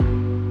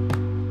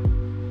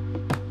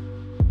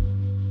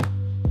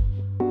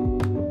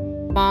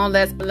on,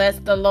 let's bless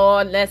the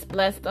Lord. Let's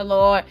bless the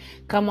Lord.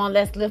 Come on,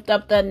 let's lift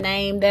up the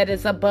name that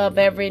is above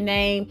every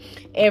name.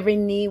 Every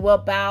knee will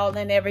bow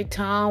and every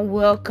tongue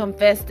will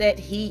confess that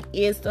he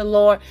is the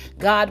Lord.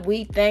 God,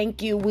 we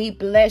thank you. We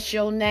bless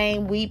your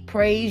name. We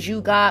praise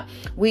you, God.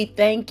 We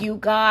thank you,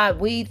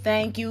 God. We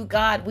thank you,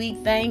 God. We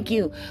thank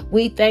you.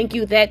 We thank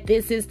you that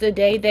this is the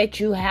day that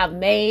you have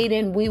made,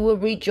 and we will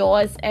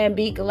rejoice and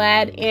be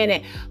glad in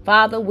it.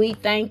 Father, we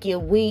thank you.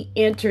 We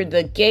enter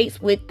the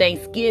gates with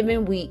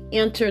thanksgiving. We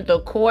enter the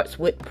courts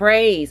with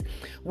praise.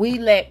 We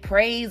let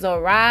praise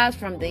arise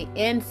from the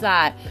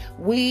inside.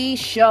 We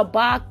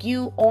shabak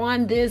you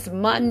on this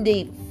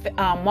Monday,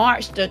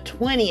 March the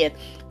 20th.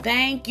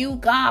 Thank you,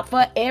 God,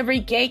 for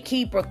every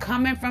gatekeeper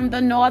coming from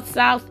the north,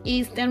 south,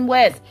 east, and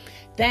west.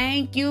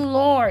 Thank you,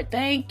 Lord.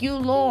 Thank you,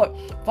 Lord.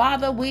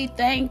 Father, we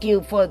thank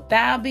you, for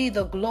thou be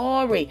the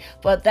glory,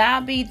 for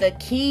thou be the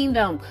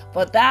kingdom,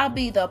 for thou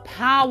be the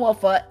power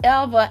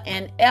forever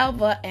and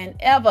ever and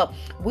ever.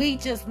 We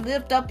just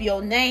lift up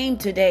your name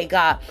today,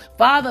 God.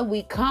 Father,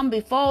 we come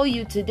before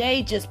you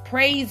today just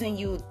praising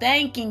you,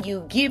 thanking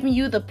you, giving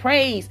you the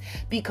praise,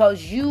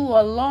 because you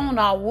alone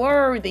are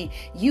worthy.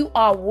 You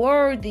are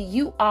worthy.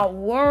 You are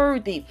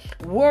worthy.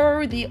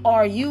 Worthy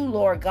are you,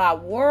 Lord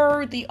God.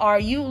 Worthy are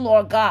you,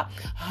 Lord God.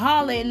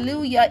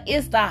 Hallelujah.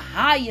 It's the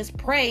highest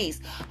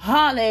praise.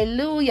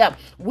 Hallelujah.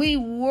 We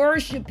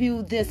worship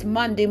you this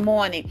Monday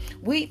morning.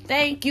 We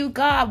thank you,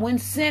 God. When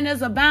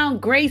sinners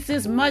abound, grace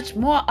is much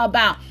more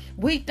abound.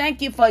 We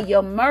thank you for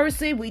your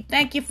mercy. We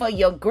thank you for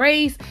your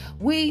grace.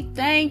 We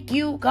thank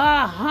you,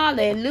 God.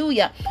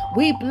 Hallelujah.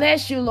 We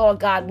bless you,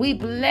 Lord God. We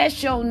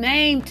bless your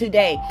name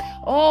today.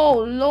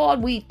 Oh,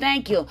 Lord, we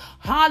thank you.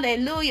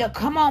 Hallelujah.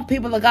 Come on,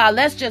 people of God.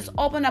 Let's just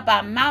open up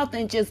our mouth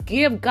and just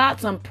give God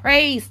some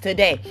praise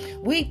today.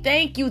 We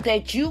thank you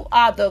that you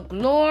are the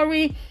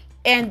glory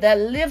and the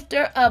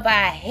lifter of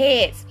our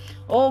heads.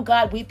 Oh,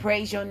 God, we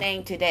praise your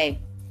name today.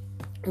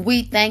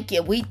 We thank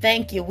you. We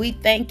thank you. We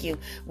thank you.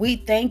 We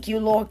thank you,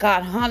 Lord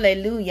God.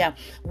 Hallelujah.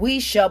 We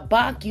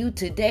shabak you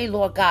today,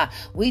 Lord God.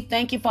 We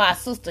thank you for our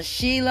sister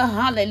Sheila.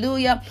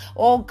 Hallelujah.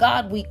 Oh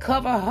God, we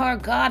cover her.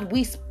 God,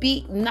 we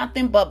speak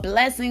nothing but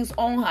blessings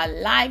on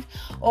her life.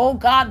 Oh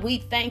God, we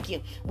thank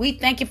you. We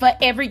thank you for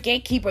every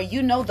gatekeeper.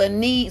 You know the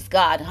needs,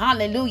 God.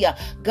 Hallelujah.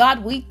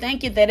 God, we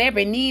thank you that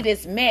every need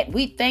is met.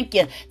 We thank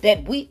you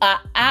that we are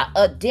out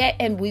of debt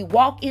and we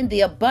walk in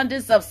the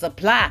abundance of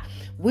supply.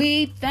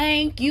 We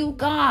thank you,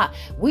 God.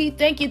 We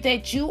thank you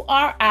that you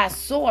are our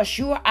source.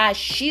 You are our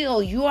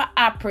shield. You are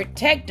our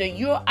protector.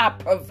 You are our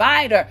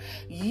provider.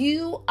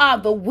 You are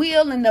the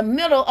wheel in the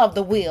middle of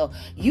the wheel.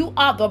 You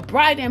are the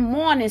bright and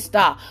morning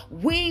star.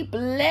 We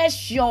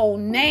bless your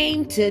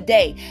name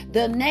today.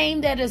 The name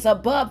that is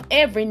above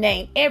every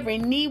name. Every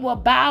knee will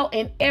bow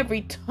and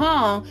every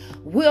tongue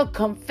will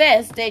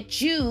confess that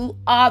you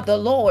are the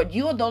Lord.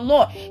 You're the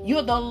Lord.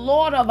 You're the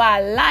Lord of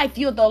our life.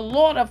 You're the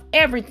Lord of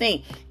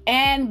everything.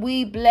 And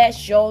we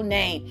bless your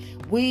name.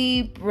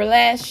 We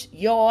bless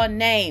your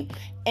name.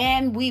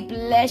 And we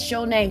bless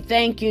your name.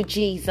 Thank you,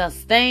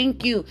 Jesus.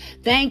 Thank you.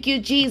 Thank you,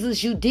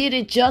 Jesus. You did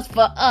it just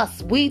for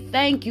us. We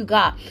thank you,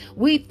 God.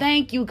 We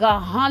thank you, God.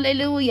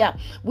 Hallelujah.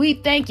 We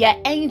thank you.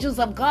 Angels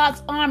of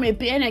God's army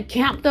being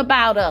encamped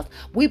about us.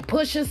 We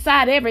push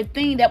aside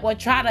everything that will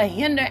try to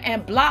hinder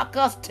and block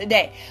us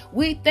today.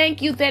 We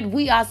thank you that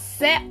we are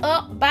set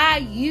up by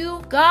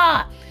you,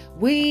 God.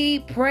 We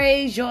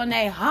praise your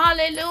name.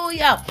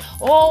 Hallelujah.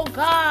 Oh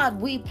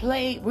God, we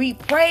praise you. We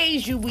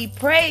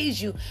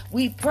praise you.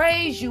 We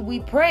praise you. We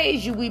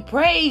praise you. We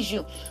praise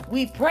you.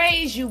 We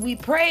praise you. We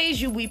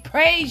praise you. We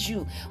praise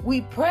you.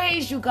 We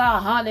praise you,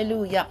 God.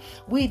 Hallelujah.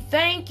 We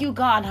thank you,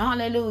 God.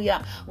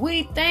 Hallelujah.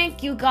 We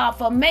thank you, God,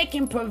 for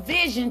making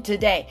provision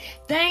today.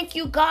 Thank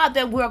you, God,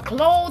 that we're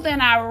clothed in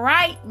our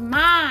right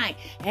mind.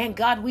 And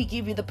God, we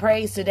give you the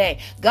praise today.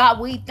 God,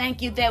 we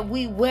thank you that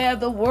we wear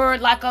the word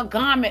like a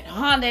garment.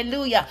 Hallelujah.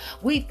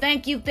 We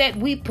thank you that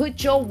we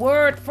put your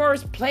word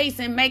first place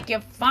and make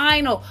it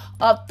final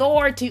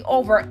authority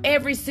over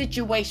every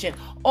situation,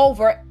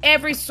 over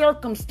every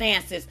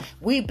circumstances.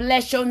 We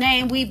bless your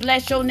name. We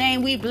bless your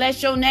name. We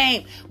bless your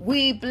name.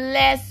 We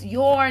bless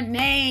your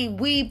name.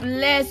 We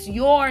bless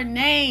your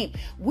name.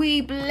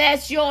 We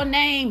bless your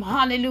name.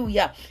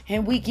 Hallelujah.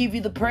 And we give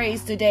you the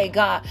praise today,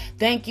 God.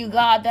 Thank you,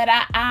 God, that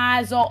our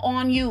eyes are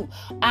on you.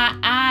 Our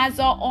eyes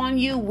are on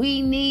you.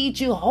 We need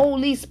you,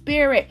 Holy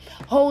Spirit.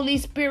 Holy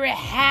Spirit,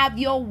 have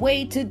your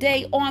way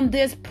today on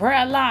this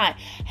prayer line.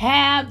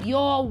 Have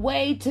your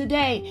way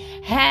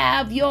today.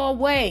 Have your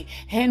way.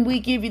 And we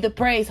give you the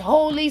praise.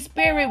 Holy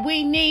Spirit,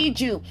 we need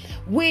you.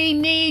 We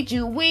need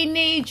you. We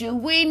need you.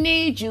 We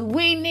need you.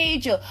 We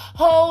need you.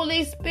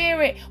 Holy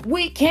Spirit,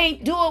 we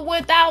can't do it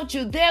without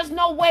you. There's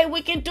no way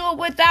we can do it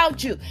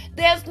without you.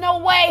 There's no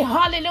way.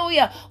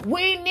 Hallelujah.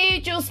 We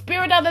need you,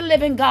 Spirit of the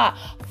living God.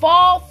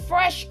 Fall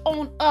fresh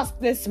on us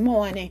this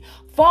morning.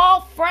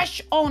 Fall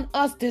fresh on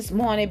us this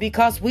morning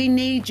because we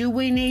need you.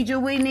 We need you.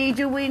 We need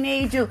you. We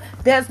need you.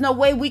 There's no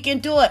way we can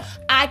do it.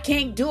 I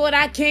can't do it.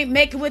 I can't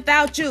make it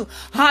without you.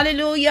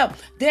 Hallelujah.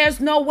 There's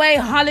no way.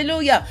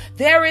 Hallelujah.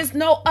 There is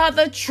no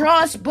other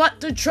trust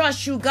but to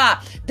trust you, God.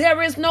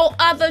 There is no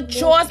other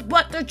choice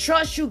but to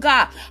trust you,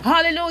 God.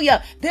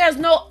 Hallelujah. There's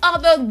no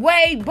other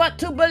way but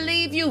to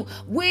believe you.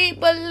 We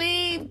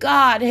believe,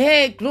 God.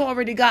 Hey,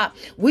 glory to God.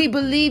 We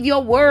believe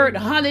your word.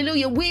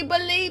 Hallelujah. We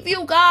believe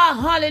you, God.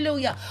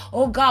 Hallelujah.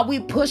 Oh, God, we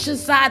push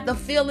aside the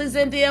feelings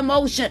and the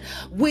emotion.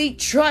 We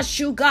trust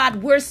you,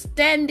 God. We're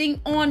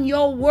standing on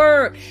your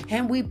word,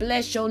 and we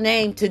bless your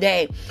name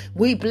today.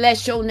 We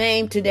bless your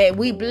name today.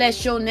 We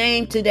bless your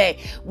name today.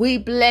 We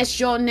bless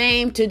your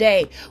name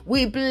today.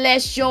 We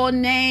bless your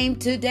name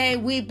today.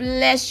 We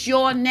bless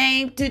your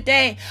name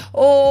today.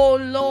 Oh,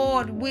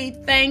 Lord, we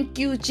thank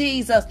you,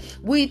 Jesus.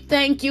 We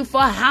thank you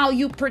for how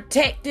you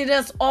protected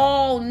us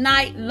all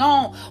night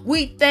long.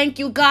 We thank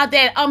you, God,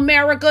 that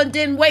America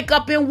didn't wake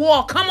up in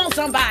war. Come on,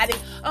 somebody.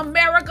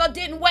 America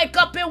didn't wake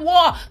up in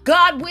war.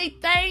 God, we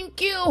thank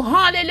you.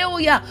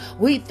 Hallelujah.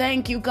 We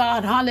thank you,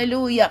 God.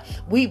 Hallelujah.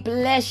 We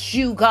bless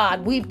you,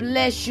 God. We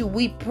bless you.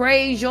 We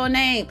praise your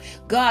name.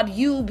 God,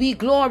 you be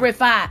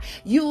glorified.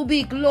 You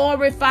be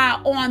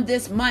glorified on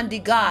this Monday,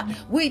 God.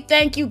 We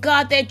thank you,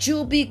 God, that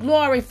you be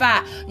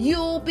glorified.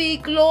 You be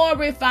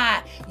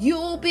glorified.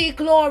 You be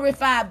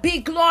glorified.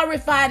 Be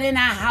glorified in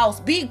our house.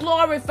 Be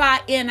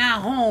glorified in our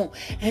home.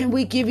 And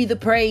we give you the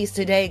praise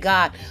today,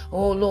 God.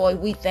 Oh, Lord,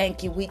 we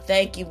thank you. We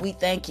thank you. We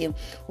thank you.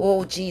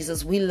 Oh,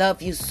 Jesus, we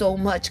love you so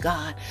much,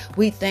 God.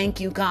 We thank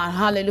you, God.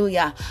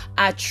 Hallelujah.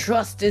 Our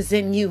trust is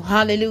in you.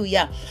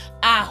 Hallelujah.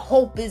 Our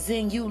hope is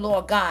in you,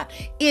 Lord God.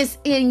 It's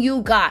in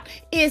you, God.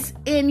 It's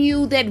in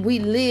you that we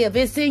live.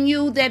 It's in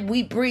you that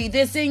we breathe.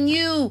 It's in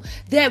you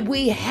that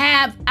we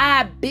have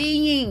our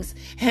beings.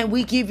 And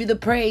we give you the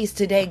praise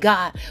today,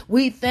 God.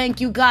 We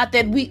thank you, God,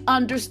 that we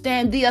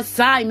understand the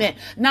assignment.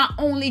 Not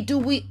only do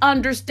we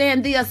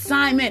understand the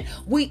assignment,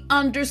 we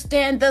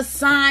understand the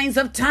signs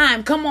of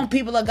time. Come on,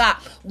 people of God.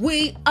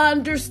 We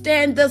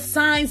understand the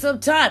signs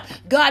of time.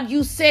 God,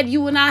 you said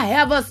you and I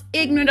have us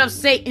ignorant of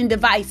Satan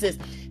devices.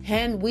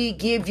 And we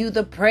give you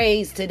the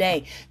praise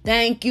today.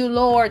 Thank you,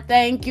 Lord.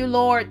 Thank you,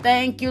 Lord.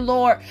 Thank you,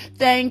 Lord.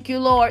 Thank you,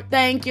 Lord.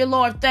 Thank you,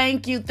 Lord.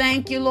 Thank you.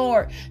 Thank you,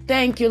 Lord.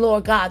 Thank you,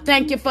 Lord God.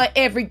 Thank you for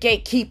every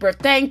gatekeeper.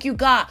 Thank you,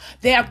 God.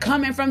 They are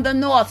coming from the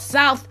north,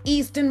 south,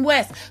 east, and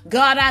west.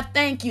 God, I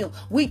thank you.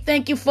 We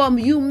thank you for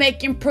you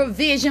making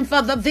provision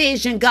for the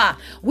vision, God.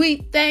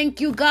 We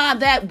thank you, God,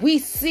 that we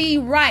see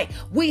right.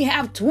 We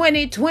have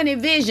 20/20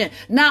 vision,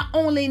 not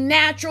only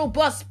natural,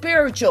 but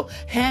spiritual.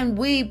 And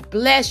we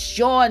bless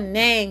your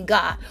name,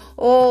 God.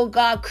 Oh,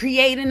 God,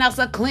 creating us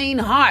a clean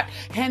heart.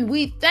 And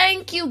we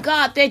thank you,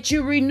 God, that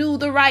you renew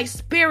the right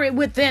spirit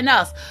within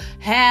us.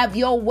 Have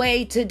your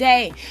way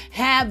today.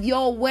 Have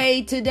your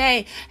way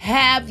today.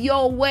 Have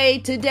your way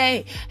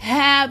today.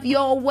 Have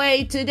your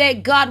way today.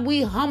 God,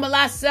 we humble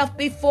ourselves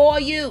before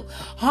you.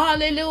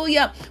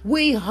 Hallelujah.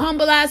 We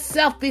humble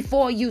ourselves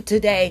before you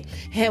today.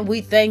 And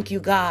we thank you,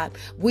 God.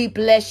 We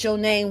bless your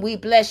name. We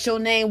bless your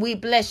name. We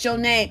bless your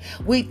name.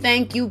 We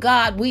thank you,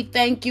 God. We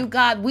thank you,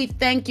 God. We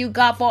thank you,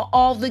 God, for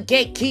all the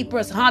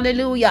gatekeepers.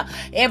 Hallelujah.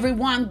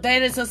 Everyone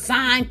that is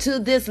assigned to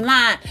this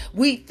line.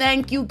 We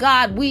thank you,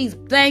 God. We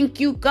thank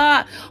you,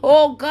 God.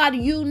 Oh, God,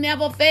 you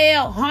never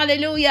fail.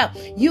 Hallelujah.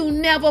 You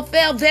never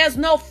fail. There's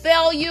no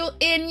failure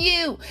in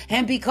you.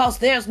 And because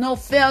there's no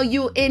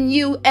failure in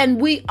you and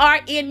we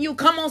are in you,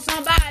 come on,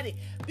 somebody.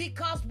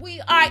 Because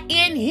we are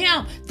in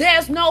him,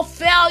 there's no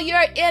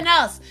failure in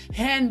us.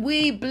 And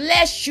we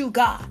bless you,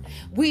 God.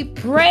 We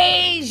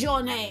praise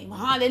your name.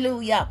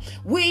 Hallelujah.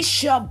 We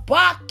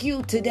shabak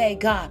you today,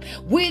 God.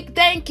 We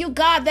thank you,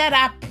 God, that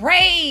our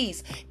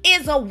praise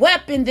is a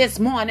weapon this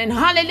morning.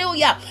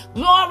 Hallelujah.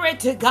 Glory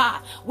to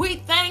God. We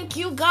thank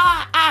you,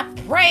 God. Our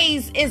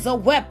praise is a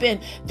weapon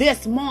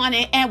this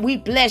morning, and we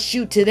bless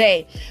you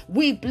today.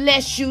 We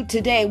bless you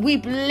today. We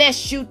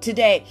bless you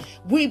today.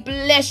 We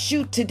bless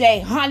you today.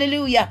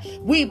 Hallelujah.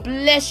 We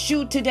bless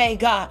you today,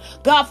 God.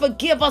 God,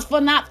 forgive us for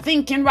not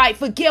thinking right.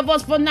 Forgive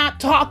us for not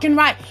talking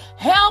right.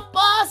 Help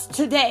us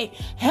today.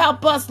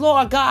 Help us,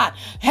 Lord God.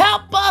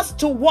 Help us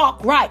to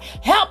walk right.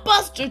 Help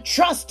us to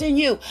trust in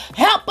you.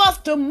 Help us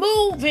to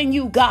move in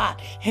you, God.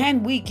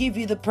 And we give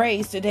you the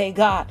praise today,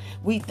 God.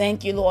 We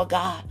thank you, Lord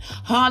God.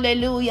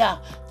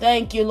 Hallelujah.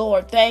 Thank you,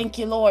 Lord. Thank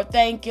you, Lord.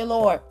 Thank you,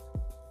 Lord.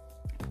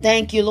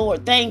 Thank you,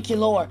 Lord. Thank you,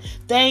 Lord.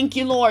 Thank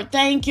you, Lord.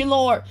 Thank you,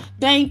 Lord.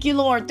 Thank you,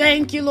 Lord.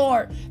 Thank you,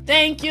 Lord.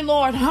 Thank you,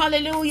 Lord.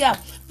 Hallelujah.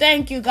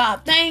 Thank you,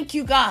 God. Thank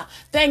you, God.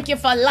 Thank you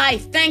for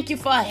life. Thank you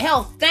for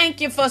health. Thank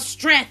you for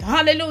strength.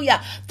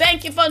 Hallelujah.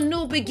 Thank you for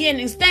new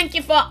beginnings. Thank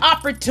you for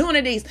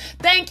opportunities.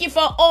 Thank you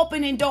for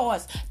opening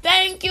doors.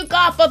 Thank you,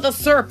 God, for the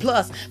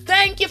surplus.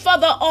 Thank you for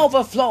the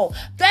overflow.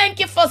 Thank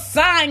you for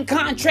signed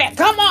contract.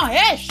 Come on.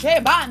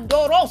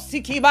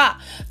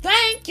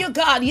 Thank you,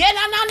 God.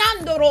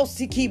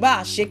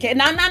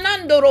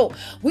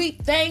 We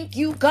thank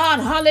you, God.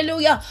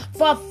 Hallelujah.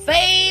 For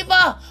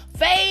favor.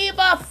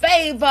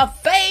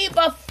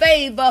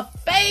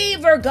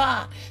 favor,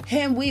 God.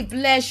 And we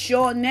bless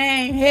your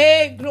name.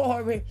 Hey,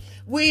 glory.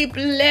 We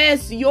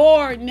bless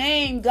your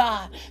name,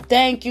 God.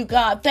 Thank you,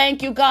 God.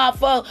 Thank you, God,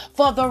 for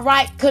the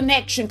right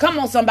connection. Come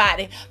on,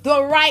 somebody.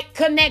 The right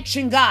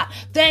connection, God.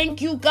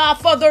 Thank you, God,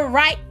 for the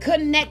right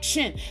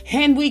connection.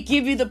 And we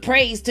give you the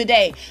praise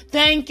today.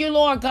 Thank you,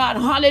 Lord God.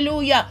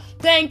 Hallelujah.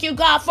 Thank you,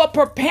 God, for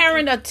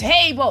preparing a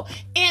table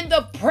in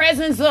the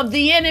presence of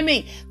the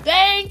enemy.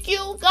 Thank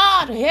you,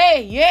 God.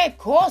 Hey, yeah,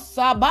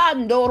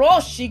 kosabando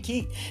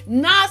roshiki.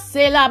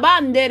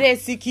 Naselabandere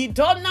siki.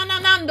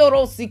 Tonanando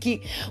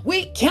rosiki.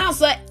 We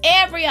cancel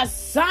every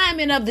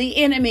assignment of the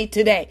enemy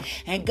today.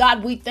 And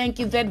God, we thank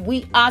you that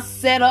we are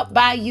set up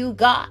by you,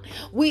 God.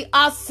 We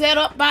are set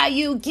up by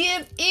you.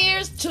 Give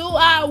ears to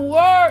our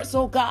words,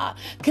 oh God.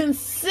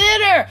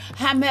 Consider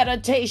our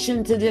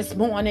meditation to this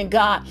morning,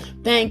 God.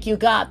 Thank you,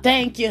 God.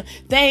 Thank you.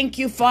 Thank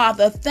you,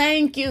 Father.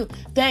 Thank you.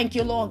 Thank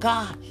you, Lord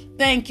God.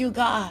 Thank you,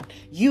 God.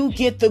 You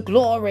get the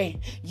glory.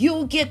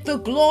 You get the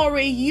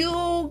glory.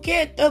 You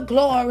get the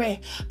glory.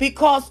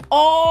 Because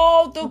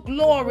all the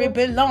glory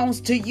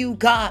belongs to you,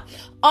 God.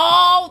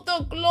 All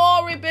the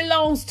glory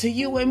belongs to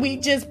you, and we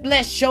just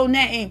bless your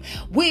name.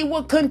 We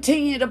will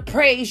continue to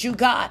praise you,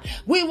 God.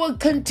 We will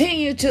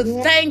continue to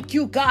thank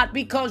you, God,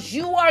 because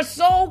you are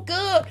so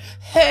good.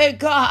 Hey,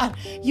 God,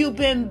 you've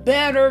been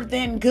better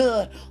than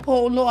good.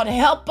 Oh, Lord,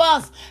 help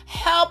us.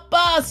 Help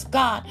us,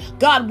 God.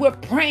 God, we're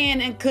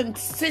praying and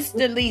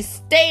consistently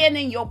staying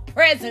in your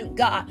presence,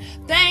 God.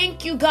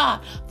 Thank you, God.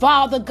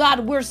 Father,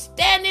 God, we're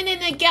standing in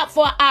the gap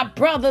for our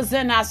brothers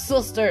and our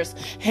sisters,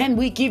 and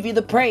we give you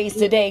the praise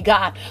today,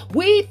 God.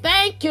 We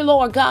thank you,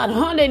 Lord God.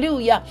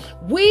 Hallelujah.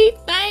 We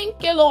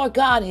thank you, Lord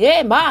God.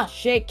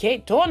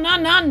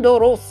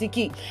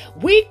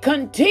 We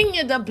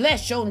continue to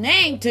bless your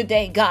name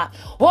today, God.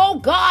 Oh,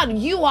 God,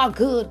 you are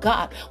good,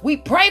 God. We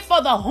pray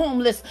for the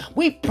homeless.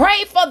 We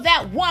pray for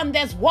that one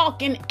that's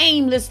walking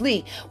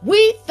aimlessly.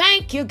 We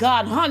thank you,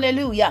 God.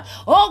 Hallelujah.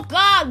 Oh,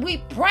 God,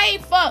 we pray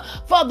for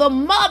the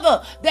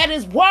mother that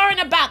is worrying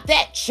about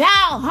that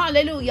child.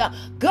 Hallelujah.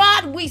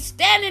 God, we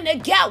stand in the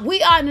gap.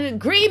 We are in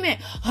agreement.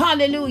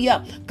 Hallelujah.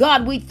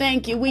 God, we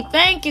thank you. We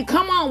thank you.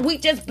 Come on. We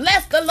just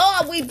bless the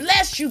Lord. We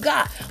bless you,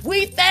 God.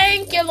 We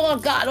thank you,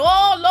 Lord God.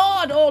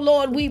 Oh,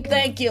 Lord, we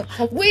thank you.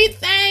 We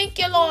thank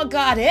you, Lord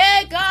God.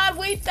 Hey, God,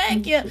 we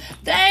thank you.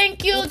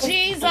 Thank you,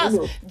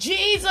 Jesus.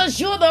 Jesus,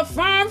 you're the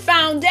firm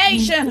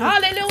foundation.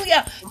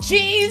 Hallelujah.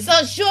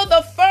 Jesus, you're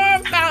the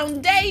firm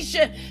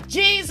foundation.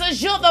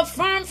 Jesus, you're the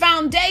firm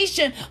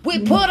foundation. We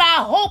put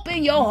our hope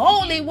in your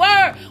holy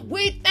word.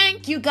 We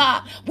thank you,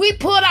 God. We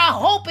put our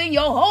hope in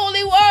your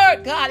holy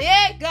word, God.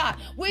 Yeah, God.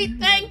 We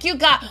thank you,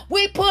 God.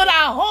 We put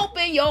our hope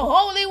in your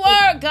holy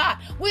word, God.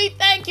 We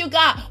thank you,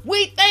 God.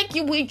 We thank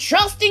you. We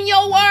trust in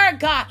your word,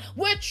 God.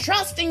 We're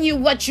trusting you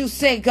what you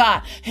say,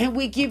 God. And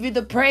we give you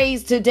the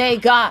praise today,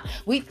 God.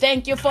 We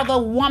thank you for the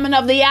woman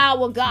of the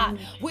hour, God.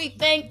 We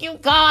thank you,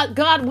 God.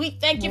 God, we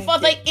thank you for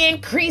the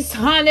increase.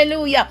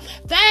 Hallelujah.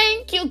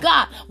 Thank you,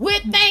 God.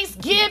 With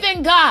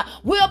thanksgiving, God,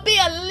 we'll be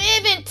a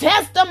living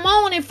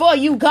testimony for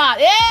you, God.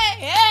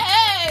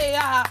 Hey.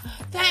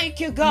 Thank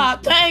you,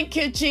 God. Thank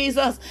you,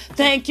 Jesus.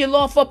 Thank you,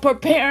 Lord, for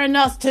preparing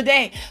us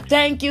today.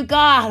 Thank you,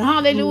 God.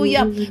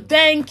 Hallelujah.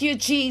 Thank you,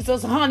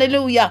 Jesus.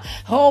 Hallelujah.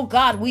 Oh,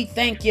 God, we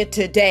thank you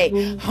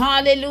today.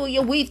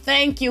 Hallelujah. We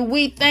thank you.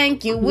 We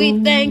thank you.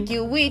 We thank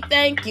you. We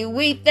thank you.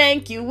 We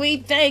thank you. We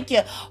thank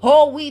you.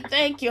 Oh, we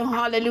thank you.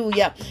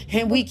 Hallelujah.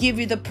 And we give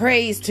you the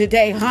praise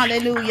today.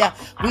 Hallelujah.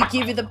 We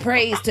give you the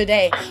praise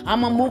today.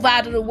 I'm going to move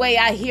out of the way.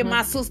 I hear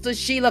my sister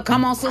Sheila.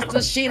 Come on,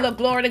 Sister Sheila.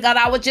 Glory to God.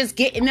 I was just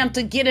getting them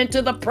to get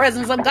into the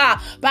presence of God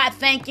by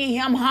thanking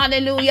him.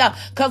 Hallelujah.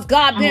 Because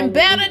God been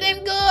better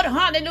than good.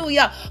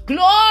 Hallelujah.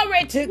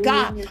 Glory to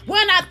God.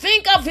 When I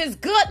think of his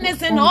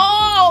goodness and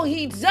all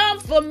he's done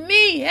for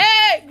me.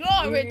 Hey,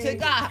 glory to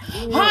God.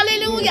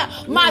 Hallelujah.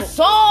 My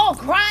soul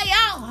cry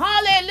out.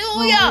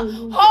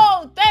 Hallelujah.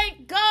 Oh,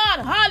 thank God.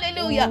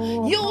 Hallelujah.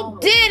 You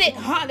did it.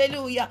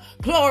 Hallelujah.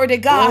 Glory to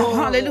God.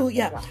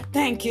 Hallelujah.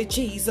 Thank you,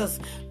 Jesus.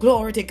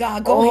 Glory to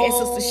God. Go ahead,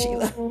 Sister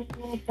Sheila.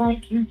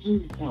 Thank you,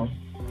 Jesus.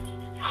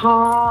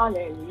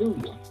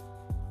 Hallelujah.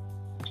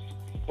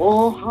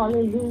 Oh,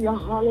 hallelujah,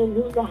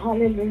 hallelujah,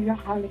 hallelujah,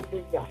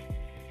 hallelujah.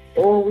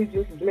 Oh, we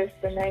just bless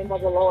the name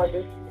of the Lord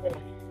this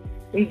morning.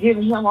 We give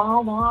him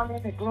all the honor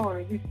and the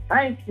glory. We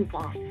thank you,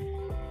 Father.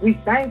 We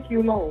thank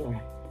you, Lord.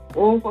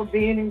 Oh, for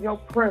being in your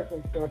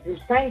presence, Lord.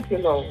 We thank you,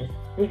 Lord.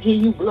 We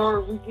give you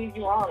glory. We give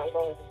you honor,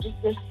 Lord. We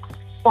just,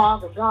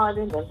 Father God,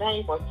 in the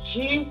name of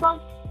Jesus.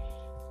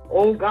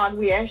 Oh, God,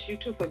 we ask you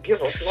to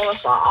forgive us, Lord,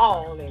 for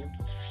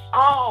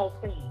all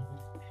things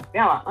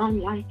that are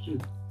unlike you.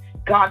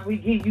 God, we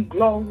give you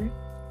glory.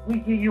 We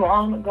give you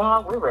honor,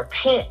 God. We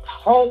repent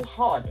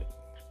wholeheartedly.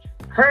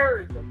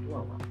 Purge us,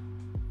 Lord.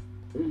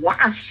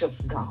 Wash us,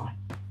 God.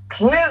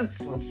 Cleanse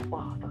us,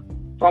 Father,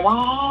 from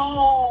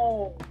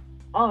all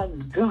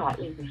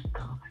ungodliness,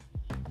 God.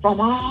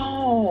 From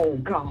all,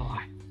 God,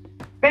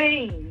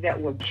 things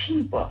that will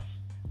keep us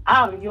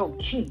out of your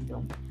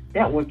kingdom.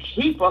 that will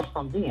keep us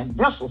from being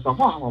vessels of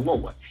honor,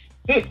 Lord,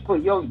 fit for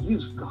your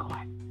use,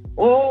 God.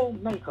 Oh,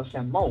 make us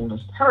and mold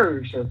us,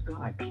 purge us,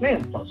 God,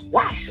 cleanse us,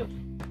 wash us.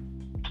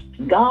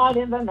 God,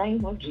 in the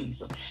name of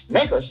Jesus,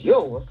 make us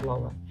yours,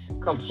 Lord,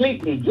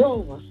 completely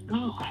yours,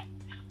 God.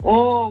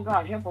 Oh,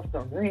 God, help us to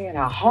rend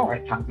our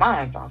hearts, our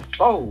minds, our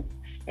souls,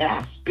 and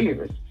our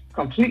spirits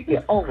completely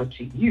over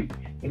to you.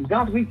 And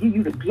God, we give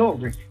you the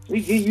glory.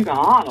 We give you the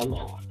honor,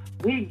 Lord.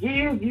 We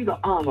give you the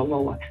honor,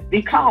 Lord,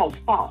 because,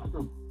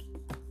 Father,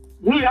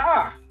 we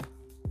are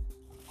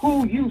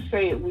who you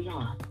said we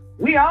are.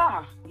 We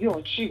are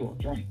your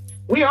children.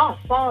 We are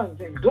sons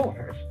and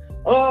daughters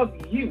of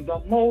you, the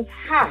most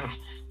high,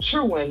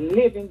 true and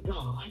living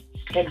God.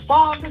 And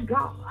Father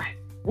God,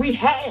 we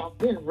have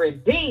been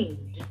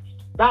redeemed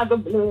by the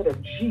blood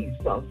of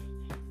Jesus.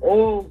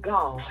 Oh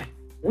God,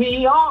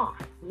 we are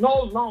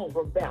no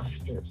longer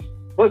bastards,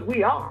 but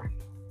we are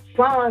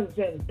sons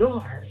and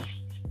daughters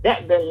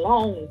that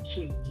belong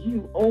to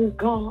you, oh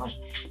God,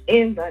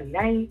 in the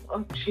name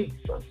of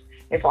Jesus.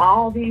 And for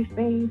all these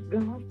things,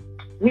 God,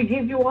 we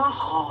give you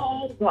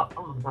all the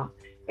honor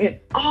and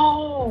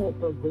all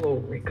the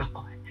glory,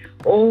 God.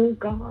 Oh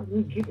God,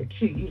 we give it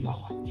to you,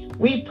 Lord.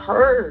 We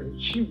purge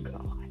you,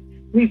 God.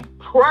 We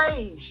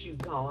praise you,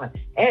 God,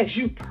 as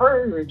you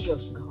purge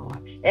us,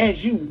 God, as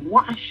you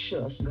wash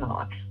us,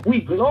 God.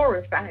 We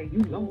glorify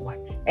you, Lord,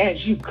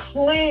 as you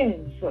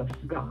cleanse us,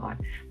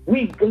 God.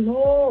 We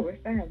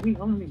glorify and we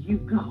honor you,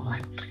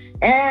 God,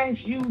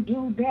 as you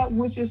do that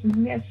which is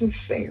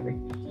necessary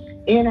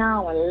in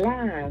our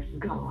lives,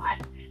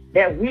 God,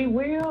 that we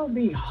will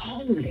be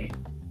holy,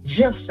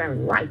 just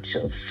and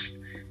righteous,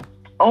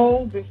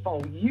 oh,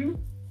 before you,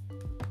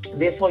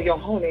 before your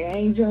holy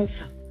angels,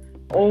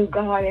 oh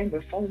God, and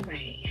before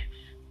man.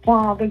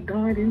 Father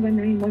God, in the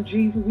name of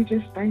Jesus, we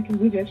just thank you,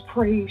 we just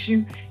praise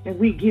you, and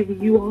we give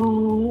you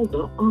all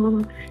the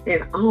honor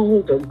and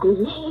all the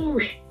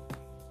glory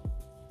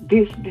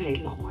this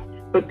day,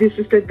 Lord. But this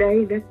is the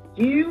day that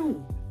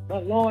you, the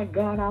Lord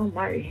God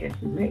Almighty,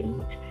 has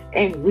made,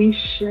 and we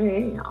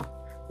shall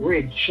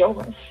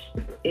rejoice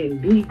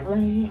and be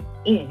glad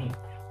in it.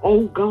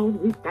 Oh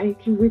God, we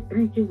thank you, we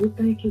thank you, we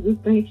thank you, we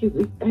thank you,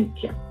 we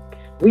thank you.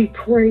 We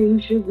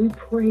praise you, we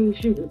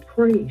praise you, we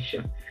praise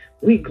you.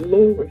 We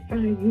glorify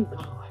you,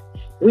 God.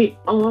 We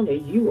honor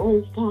you,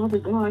 oh Father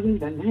God, in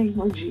the name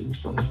of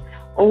Jesus.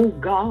 Oh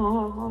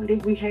God,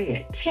 if we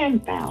had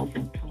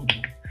 10,000 tongues,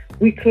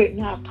 we could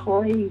not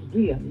praise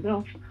thee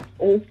enough,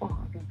 oh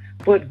Father.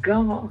 But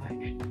God,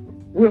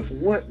 with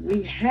what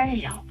we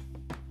have,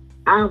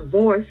 our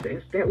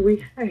voices that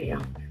we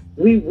have,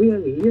 we will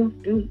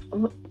lift them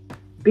up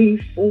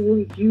before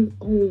you,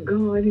 oh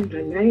God, in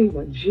the name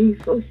of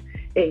Jesus,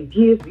 and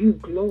give you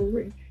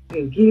glory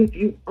and give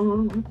you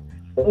honor.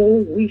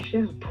 Oh, we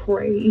shall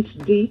praise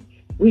thee.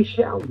 We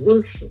shall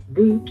worship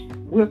thee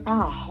with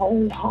our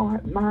whole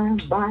heart,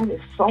 mind, body,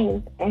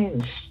 soul,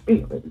 and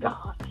spirit,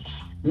 God.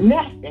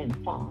 Nothing,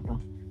 Father,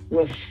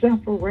 will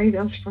separate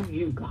us from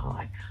you,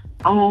 God,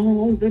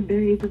 all the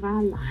days of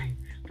our life.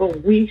 For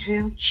we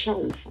have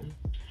chosen,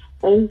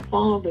 oh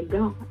Father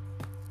God,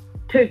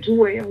 to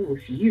dwell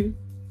with you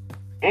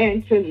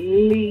and to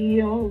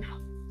live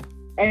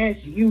as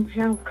you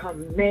have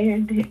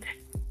commanded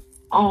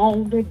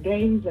all the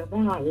days of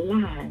our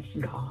lives,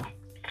 God.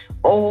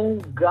 Oh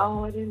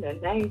God, in the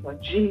name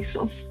of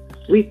Jesus,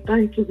 we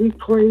thank you, we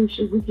praise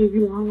you, we give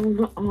you all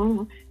the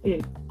honor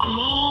and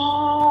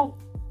all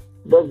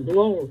the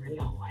glory,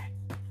 Lord.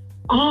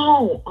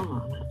 All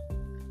honor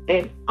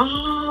and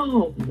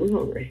all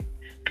glory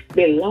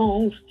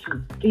belongs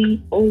to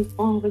thee, oh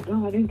Father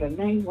God, in the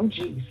name of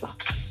Jesus.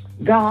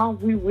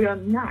 God, we will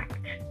not,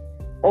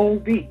 oh,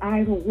 be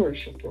idol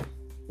worshipers.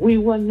 We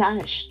will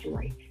not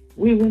stray.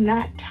 We will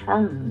not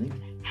turn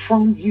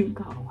from you,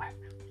 God.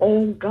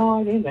 Oh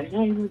God, in the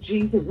name of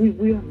Jesus, we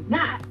will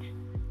not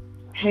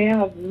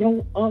have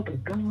no other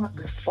God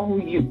before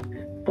you,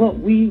 but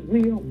we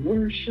will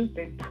worship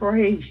and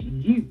praise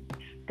you,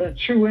 the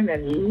true and the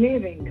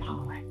living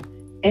God,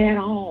 at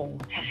all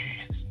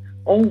times.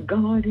 Oh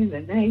God, in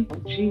the name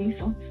of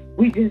Jesus,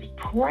 we just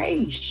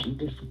praise you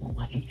this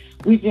morning.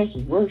 We just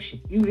worship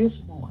you this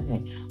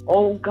morning.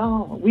 Oh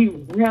God, we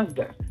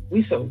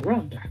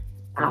surrender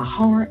our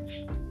hearts,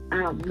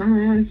 our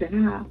minds,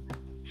 and our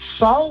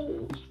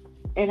souls,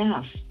 and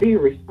our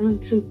spirits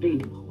unto thee,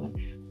 Lord.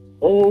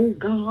 Oh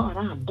God,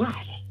 our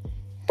body.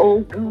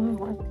 Oh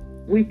God,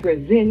 we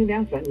present it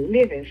as a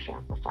living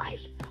sacrifice,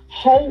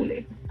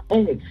 holy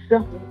and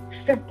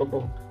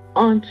acceptable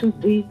unto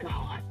thee,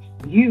 God.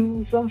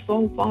 Use us,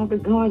 oh Father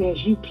God,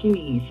 as you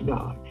please,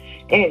 God,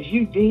 as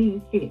you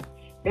deem fit.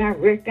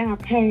 Direct our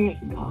path,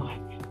 God.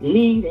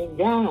 Lead and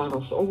guide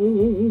us,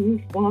 oh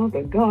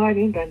Father God,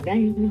 in the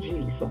name of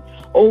Jesus.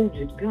 Oh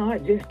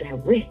God, just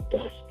direct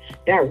us.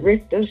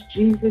 Direct us,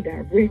 Jesus.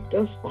 Direct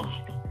us,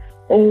 Father.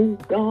 Oh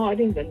God,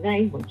 in the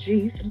name of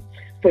Jesus,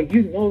 for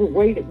you know the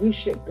way that we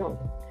should go.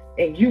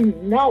 And you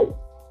know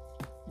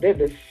the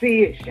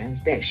decisions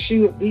that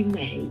should be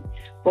made.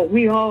 But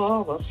we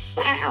are of a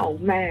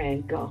sound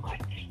mind,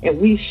 God, and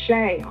we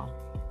shall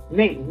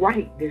make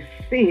right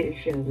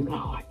decisions,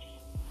 God,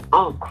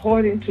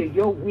 according to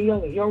your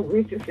will and your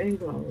riches and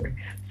glory.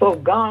 So,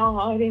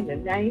 God, in the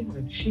name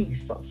of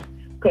Jesus,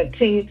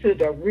 continue to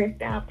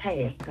direct our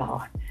path,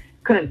 God.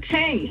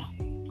 Continue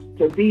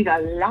to be the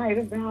light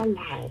of our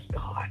lives,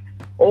 God.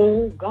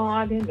 Oh,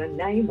 God, in the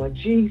name of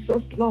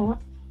Jesus, Lord.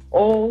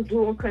 Oh,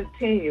 do a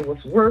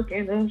continuous work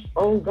in us,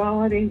 oh,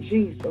 God, in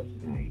Jesus'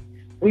 name.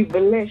 We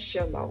bless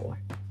you, Lord.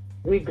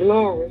 We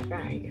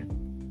glorify you.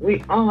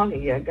 We honor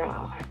you,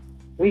 God.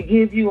 We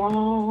give you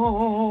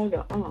all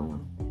the honor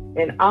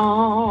and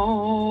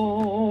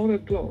all the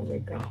glory,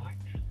 God.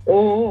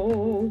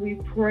 Oh, we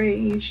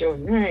praise your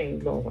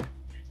name, Lord.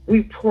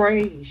 We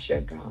praise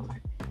you, God.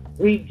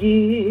 We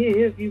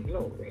give you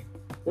glory.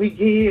 We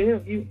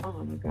give you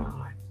honor,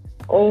 God.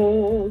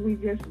 Oh, we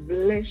just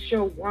bless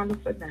your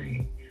wonderful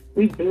name.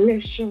 We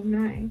bless your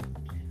name.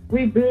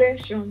 We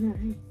bless your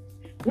name.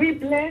 We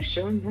bless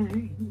your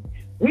name.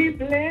 We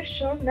bless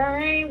your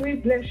name. We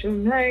bless your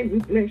name. We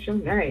bless your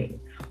name.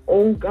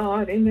 Oh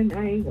God, in the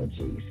name of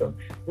Jesus,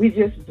 we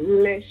just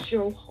bless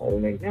your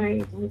holy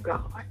name, oh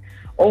God.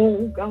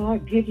 Oh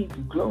God, giving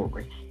you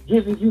glory,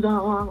 giving you the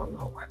honor,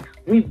 Lord.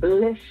 We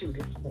bless you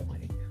this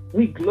morning.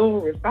 We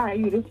glorify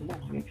you this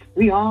morning.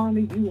 We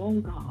honor you,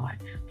 oh God,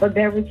 for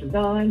there is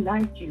none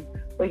like you.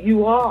 For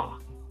you are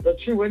the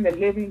true and the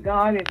living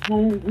God in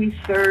whom we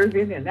serve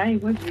in the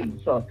name of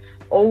Jesus.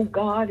 Oh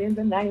God, in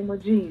the name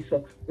of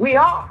Jesus, we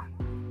are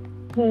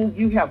whom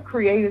you have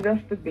created us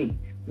to be.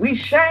 We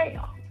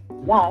shall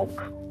walk,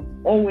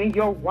 in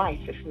your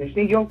righteousness,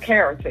 in your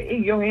character,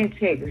 in your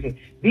integrity.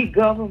 Be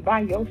governed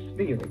by your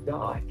spirit,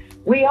 God.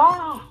 We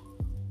are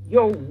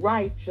your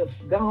righteous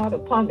God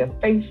upon the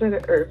face of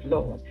the earth,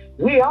 Lord.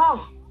 We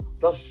are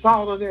the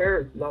salt of the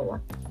earth,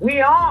 Lord.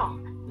 We are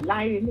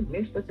light in the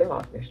midst of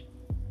darkness.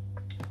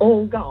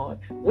 Oh God,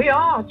 we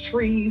are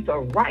trees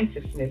of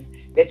righteousness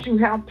that you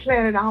have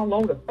planted all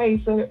over the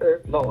face of the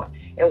earth, Lord.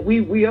 And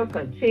we will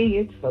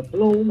continue to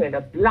bloom and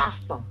to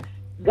blossom.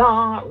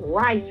 God,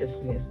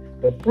 righteousness,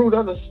 the fruit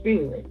of the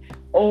Spirit,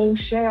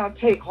 shall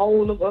take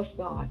hold of us,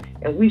 God,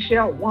 and we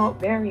shall walk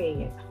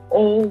therein.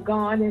 Oh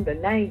God, in the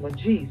name of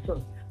Jesus.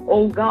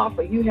 Oh God,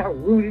 for you have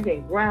rooted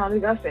and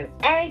grounded us and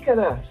anchored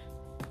us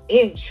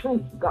in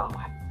truth, God.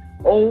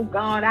 Oh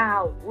God,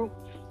 our roots,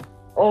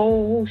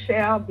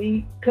 shall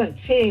be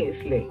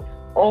continuously,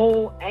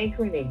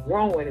 anchoring and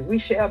growing. And we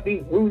shall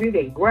be rooted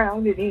and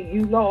grounded in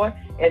you, Lord,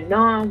 and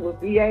none will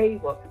be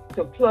able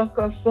to pluck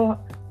us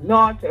up,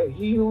 nor to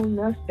hew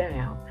us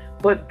down.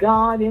 But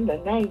God, in the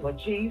name of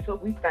Jesus,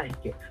 we thank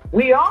you.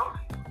 We are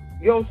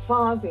your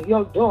sons and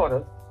your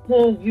daughters,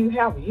 whom you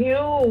have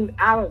hewn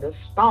out of the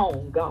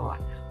stone, God,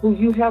 who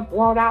you have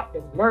brought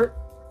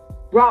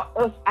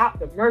us out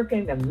the murk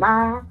and the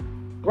mire,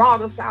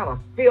 brought us out of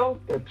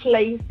filthy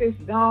places,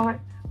 God.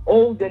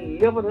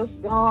 Delivered us,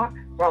 God,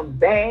 from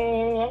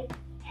bad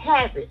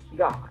habits,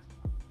 God.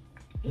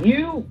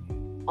 You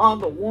are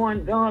the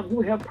one, God,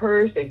 who have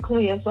purged and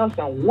cleansed us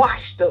and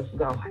washed us,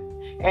 God,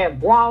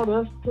 and brought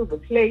us to the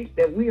place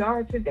that we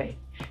are today.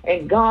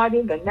 And God,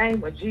 in the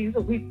name of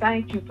Jesus, we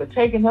thank you for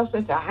taking us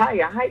into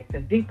higher heights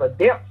and deeper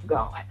depths,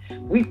 God.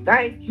 We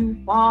thank you,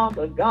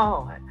 Father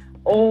God.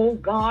 Oh,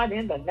 God,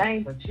 in the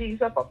name of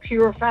Jesus, for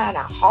purifying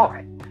our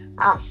hearts,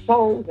 our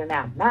souls, and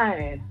our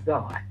minds,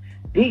 God.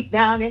 Deep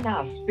down in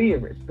our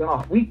spirits,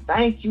 God. We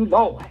thank you,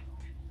 Lord.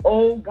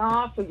 Oh,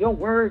 God, for your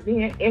word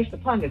being etched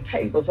upon the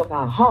tables of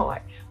our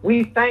heart.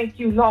 We thank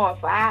you, Lord,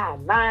 for our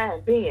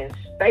mind being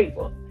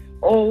stable.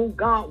 Oh,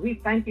 God, we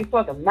thank you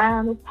for the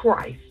mind of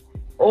Christ.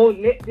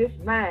 Let this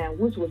mind,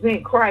 which was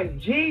in Christ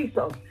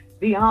Jesus,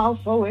 be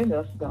also in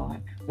us, God.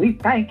 We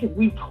thank you.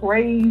 We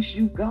praise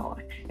you,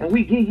 God. And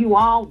we give you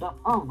all the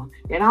honor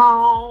and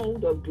all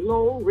the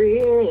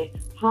glory.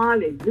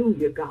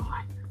 Hallelujah,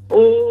 God.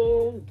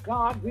 Oh,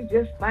 God, we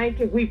just thank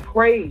you. We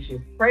praise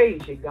you,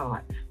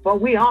 God, for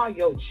we are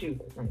your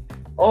children.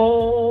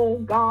 Oh,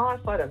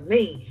 God, for the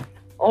men,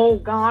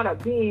 God, of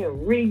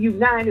being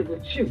reunited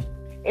with you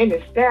and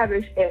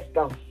established as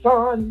the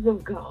sons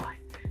of God.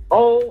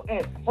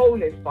 As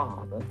holy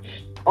fathers.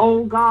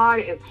 God,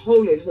 as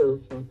holy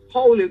husbands,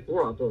 holy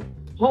brothers,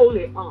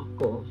 holy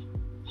uncles,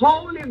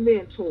 holy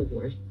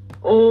mentors.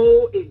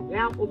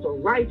 Examples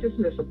of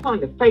righteousness upon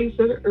the face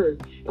of the earth.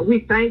 And we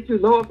thank you,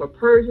 Lord, for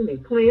purging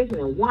and cleansing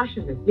and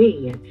washing the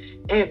men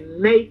and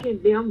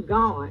making them,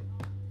 God,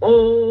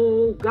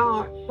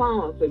 God,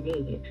 sons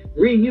again.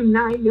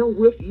 Reunite them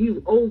with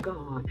you,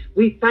 God.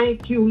 We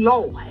thank you,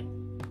 Lord,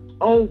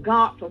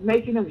 God, for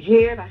making them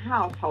head of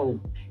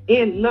household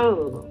in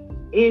love,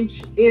 in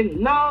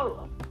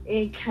love,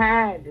 in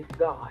kindness,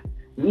 God,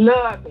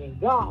 loving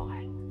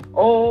God.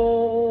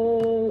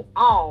 All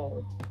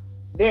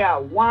their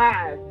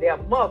wives, their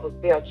mothers,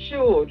 their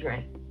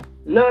children,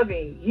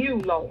 loving you,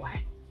 Lord.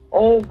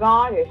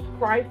 God, as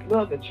Christ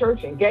loved the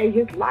church and gave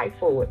his life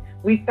for it.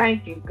 We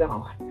thank you,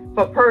 God,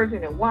 for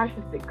purging and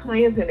washing, the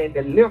cleansing and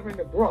delivering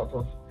the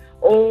brothers.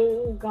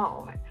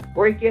 God,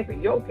 break every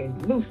yoke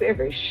and loose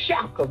every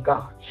shackle,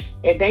 God,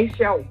 and they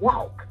shall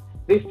walk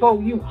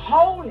before you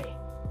holy,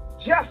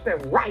 just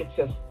and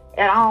righteous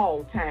at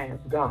all times,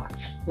 God.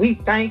 We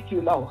thank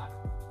you, Lord,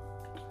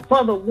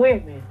 for the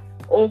women.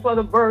 Oh, for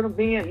the burden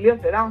being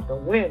lifted off the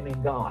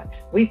women, God.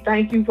 We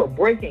thank you for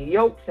breaking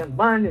yokes and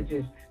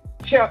bondages,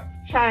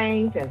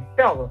 chains and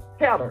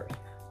fetters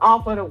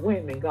off of the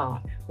women,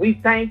 God. We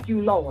thank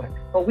you, Lord,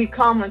 for we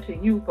come unto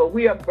you, for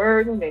we are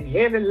burdened and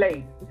heavy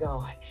laden,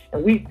 God.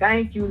 And we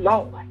thank you,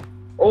 Lord,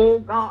 oh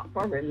God,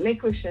 for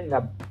relinquishing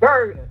the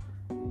burden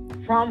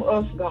from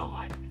us,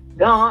 God.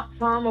 God,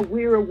 some are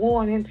weary,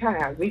 worn, and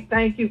tired. We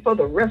thank you for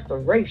the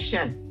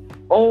restoration,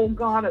 oh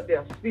God, of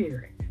their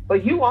spirit. For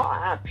you are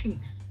our peace.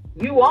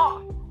 You are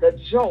the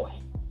joy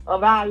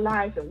of our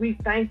lives. And we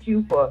thank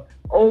you for,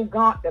 oh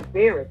God, the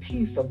very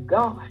peace of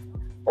God.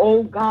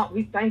 Oh God,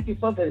 we thank you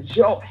for the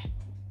joy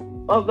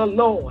of the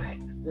Lord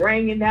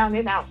raining down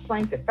in our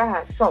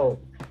sanctified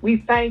soul. We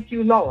thank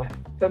you, Lord,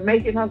 for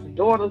making us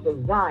daughters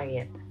of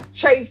Zion,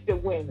 chaste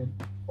women.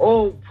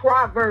 Oh,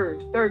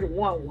 Proverbs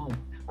 31 woman,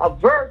 a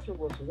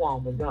virtuous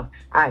woman,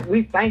 God.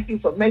 We thank you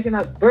for making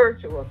us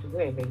virtuous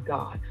women,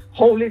 God.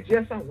 Holy,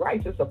 just, and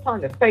righteous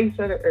upon the face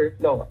of the earth,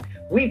 Lord.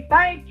 We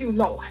thank you,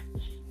 Lord.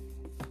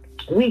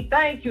 We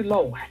thank you,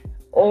 Lord.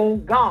 Oh,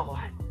 God,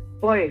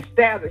 for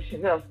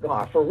establishing us,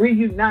 God, for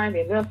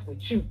reuniting us with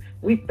you.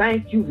 We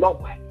thank you,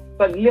 Lord,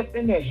 for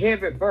lifting the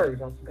heavy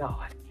burdens,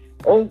 God.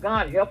 Oh,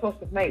 God, help us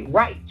to make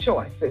right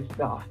choices,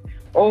 God.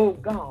 Oh,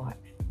 God,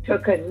 to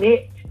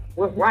connect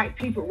with right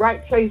people,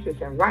 right places,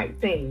 and right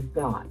things,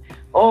 God.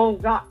 Oh,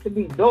 God, to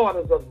be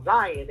daughters of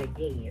Zion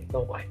again,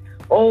 Lord.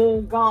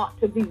 Oh, God,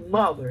 to be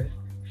mothers,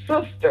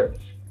 sisters.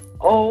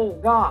 Oh,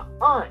 God,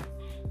 aunts.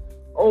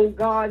 Oh,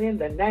 God, in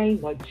the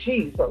name of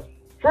Jesus,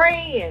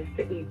 friends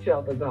to each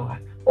other, God.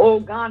 Oh,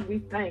 God, we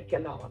thank you,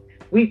 Lord.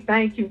 We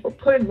thank you for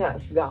putting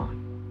us, God,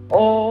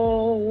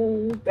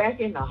 oh, back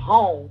in the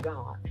home,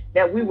 God,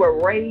 that we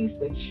were raised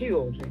the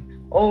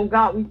children. Oh,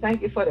 God, we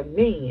thank you for the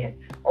men,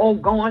 oh,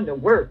 going to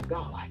work,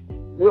 God,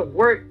 with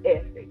work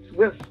ethics,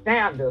 with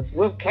standards,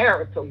 with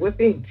character, with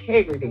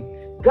integrity,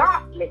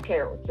 godly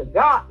character,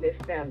 godly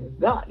standards,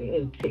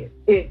 godly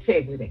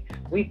integrity.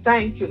 We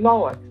thank you,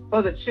 Lord,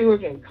 for the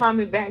children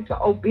coming back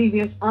to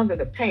obedience under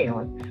the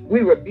parents.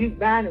 We rebuke,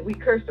 bind, and we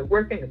curse the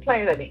work and the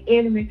plan of the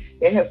enemy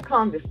that has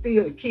come to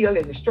steal, to kill,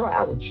 and destroy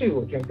our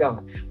children,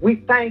 God. We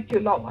thank you,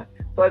 Lord,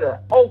 for the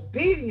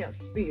obedience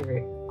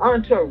spirit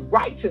unto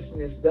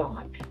righteousness,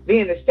 God,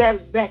 being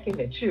established back in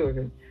the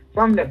children,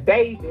 from the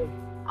babies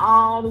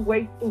all the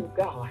way through,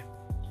 God,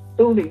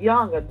 through the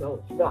young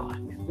adults, God.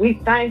 We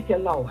thank you,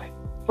 Lord,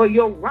 for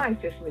your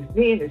righteousness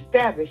being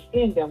established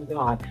in them,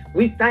 God.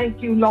 We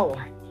thank you, Lord,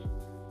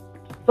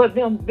 for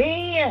them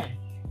being,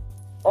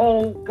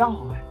 oh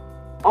God,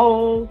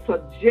 all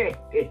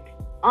subjected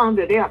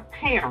under their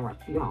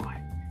parents, Lord,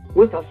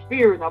 with a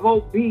spirit of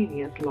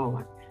obedience,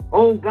 Lord.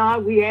 Oh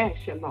God, we ask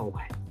you, Lord,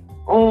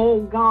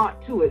 oh God,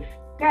 to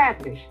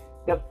establish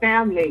the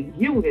family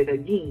unit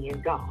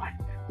again, God.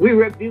 We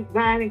rebuke,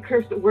 bind, and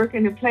curse the work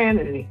and the plan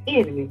of the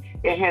enemy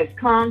that has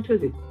come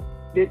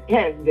that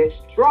has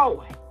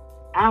destroyed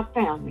our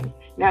families.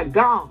 Now,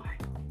 God,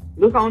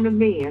 look on the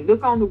men,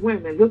 look on the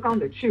women, look on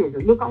the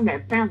children, look on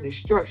that family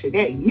structure,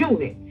 that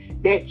unit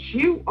that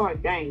you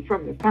ordained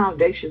from the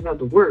foundation of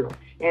the world,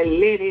 and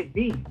let it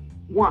be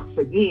once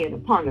again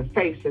upon the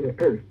face of the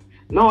earth.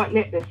 Lord,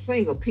 let the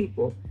single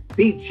people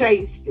be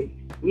chaste.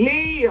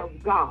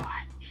 Live, God.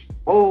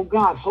 Oh,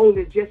 God,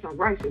 holy, just, and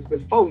righteous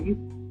before you.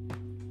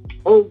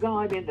 Oh,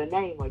 God, in the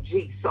name of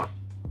Jesus.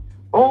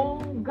 Oh,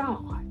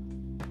 God,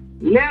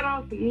 let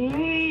us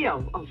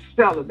live a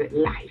celibate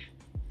life.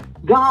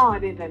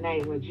 God, in the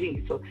name of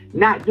Jesus,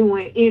 not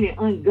doing any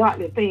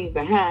ungodly things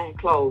behind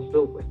closed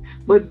doors.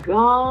 But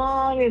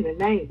God, in the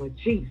name of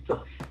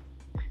Jesus,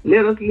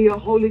 let us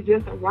live holy,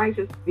 just, and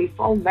righteous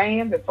before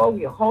man, before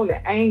your holy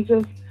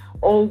angels,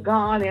 oh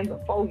God, and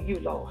before you,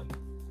 Lord.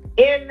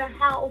 In the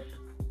house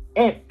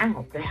and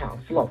out the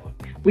house, Lord.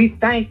 We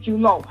thank you,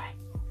 Lord,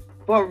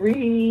 for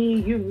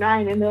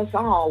reuniting us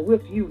all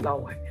with you,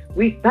 Lord.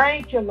 We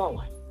thank you,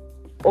 Lord,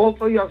 oh,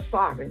 for your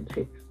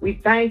sovereignty. We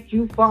thank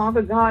you,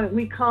 Father God, and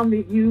we come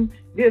to you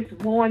this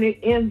morning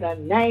in the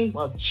name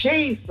of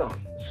Jesus,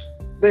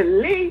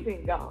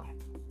 believing, God,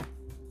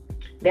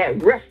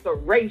 that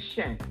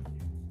restoration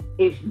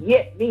is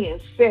yet being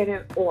set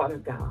in order,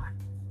 God.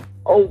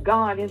 Oh,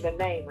 God, in the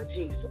name of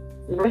Jesus,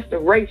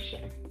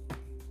 restoration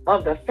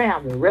of the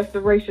family,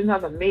 restoration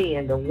of the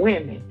men, the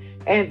women,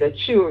 and the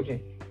children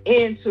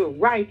into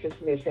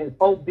righteousness and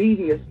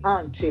obedience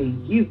unto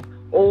you.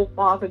 Oh,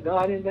 Father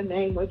God, in the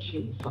name of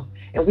Jesus.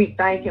 And we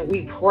thank and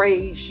we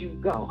praise you,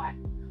 God.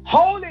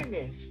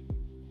 Holiness,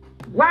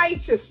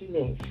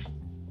 righteousness,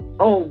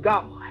 oh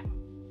God,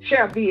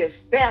 shall be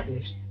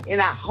established in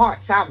our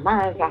hearts, our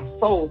minds, our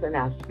souls, and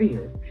our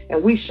spirits.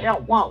 And we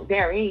shall walk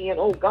therein,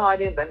 oh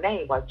God, in the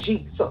name of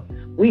Jesus.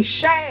 We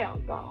shall,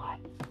 God,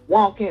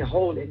 walk in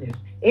holiness,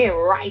 in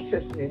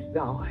righteousness,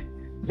 God.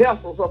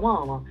 Vessels of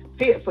honor,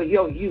 fit for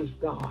your use,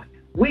 God.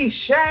 We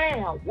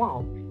shall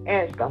walk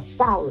as the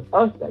salt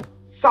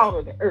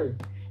of the earth,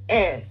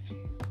 as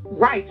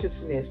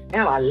righteousness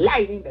and a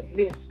light in the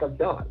midst of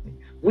darkness.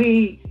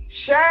 We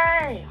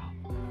shall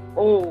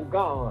oh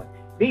God,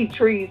 these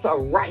trees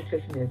of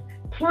righteousness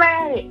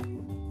planted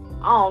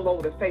all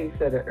over the face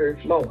of the earth,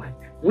 Lord.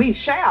 We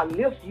shall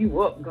lift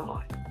you up,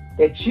 God,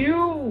 that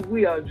you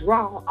will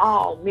draw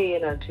all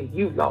men unto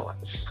you, Lord.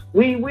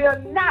 We will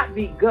not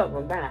be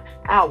governed by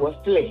our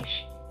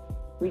flesh.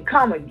 We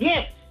come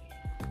against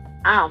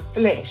our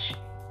flesh,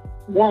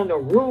 want to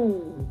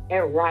rule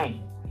and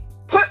reign.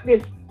 Put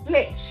this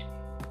flesh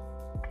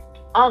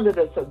under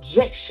the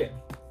subjection,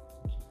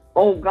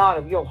 oh God,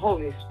 of your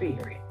Holy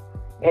Spirit,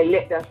 and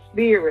let the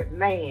spirit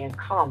man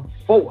come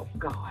forth,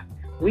 God.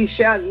 We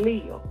shall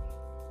live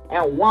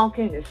and walk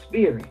in the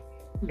spirit,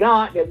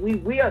 God, that we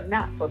will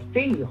not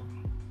fulfill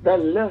the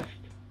lust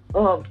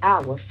of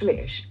our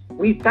flesh.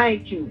 We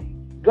thank you,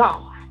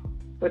 God,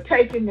 for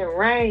taking the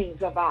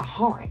reins of our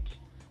heart,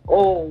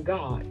 oh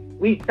God.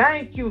 We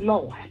thank you,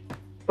 Lord,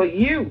 for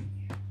you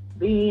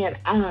being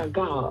our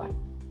God,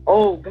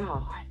 oh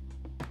God.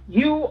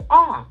 You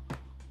are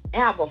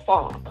our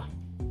Father,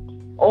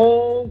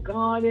 oh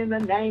God, in the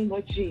name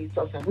of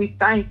Jesus, and we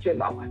thank you,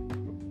 Lord.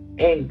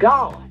 And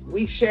God,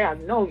 we shall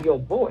know your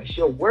voice,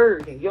 your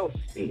word, and your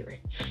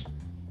spirit.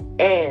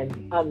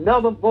 And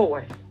another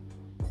voice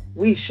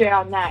we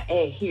shall not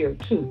adhere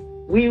to.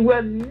 We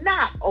will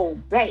not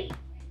obey,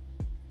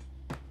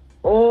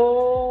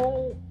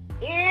 oh,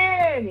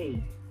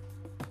 any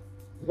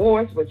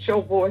voice but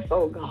your voice,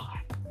 oh God.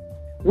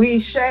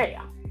 We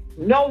shall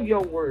know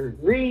your word,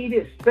 read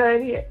it,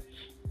 study it,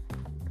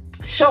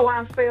 show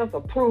ourselves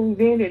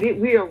approved in it. It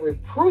will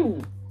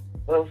reprove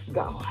us,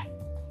 God.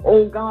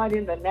 Oh God,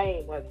 in the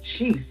name of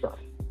Jesus.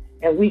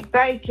 And we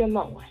thank you,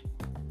 Lord.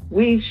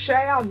 We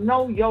shall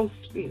know your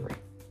spirit.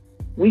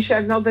 We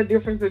shall know the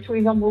difference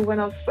between the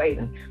movement of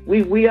Satan.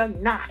 We will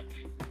not,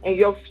 in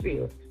your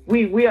spirit,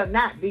 we will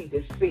not be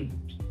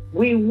deceived.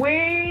 We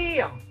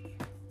will,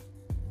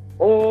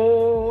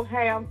 oh,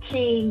 have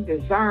keen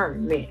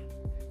discernment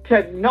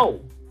to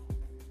know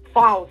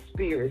false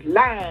spirits,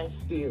 lying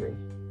spirits,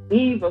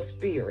 evil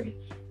spirits.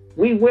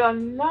 We will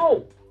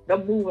know the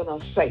movement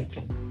of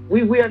Satan.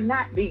 We will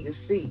not be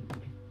deceived,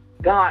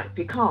 God,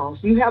 because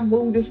you have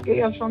moved the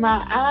scales from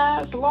our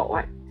eyes,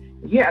 Lord.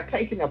 You have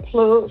taken the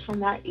plugs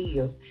from our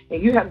ears,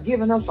 and you have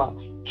given us a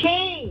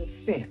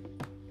keen sense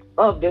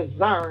of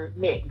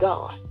discernment,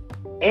 God.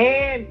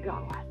 And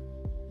God,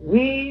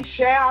 we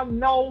shall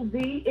know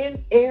thee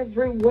in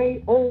every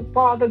way, oh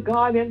Father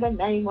God, in the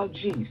name of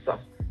Jesus.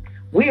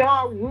 We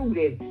are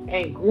rooted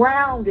and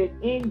grounded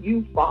in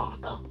you,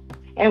 Father,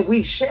 and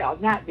we shall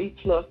not be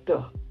plucked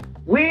up.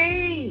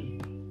 We,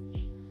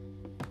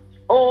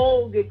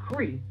 oh,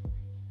 decree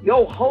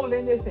your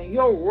holiness and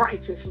your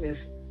righteousness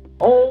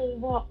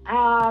over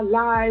our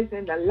lives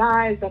and the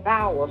lives of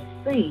our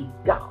seed,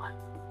 God.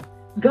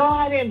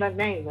 God, in the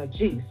name of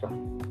Jesus.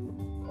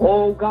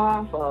 Oh,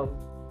 God, for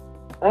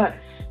us,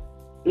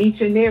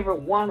 each and every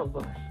one of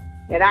us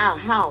in our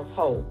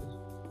households,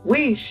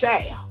 we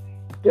shall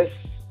just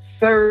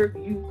serve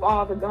you,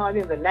 Father God,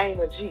 in the name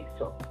of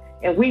Jesus.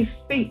 And we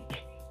speak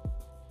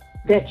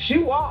that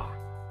you are,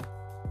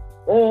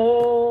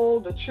 oh,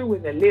 the true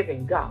and the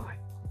living God.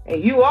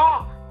 And you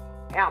are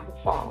our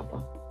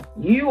Father.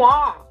 You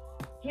are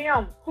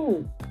him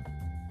who,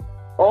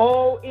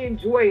 oh,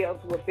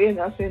 indwells within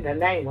us in the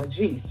name of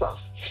Jesus.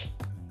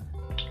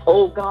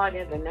 Oh, God,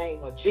 in the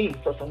name of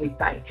Jesus, and we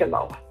thank you,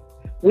 Lord.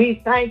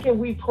 We thank you,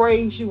 we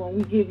praise you, and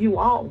we give you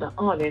all the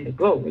honor and the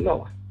glory,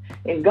 Lord.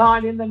 And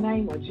God, in the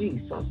name of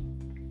Jesus,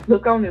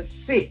 look on the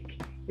sick,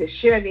 the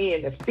shut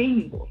in, the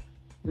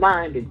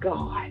feeble-minded,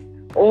 God.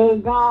 Oh,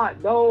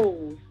 God,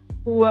 those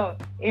who are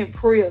in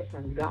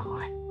prison,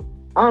 God,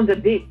 under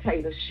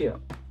dictatorship.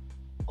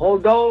 Oh,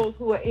 those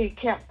who are in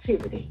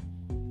captivity.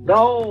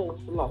 Those,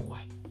 Lord,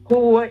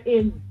 who are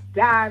in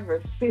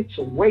diverse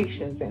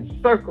situations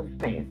and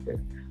circumstances.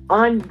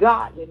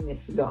 Ungodliness,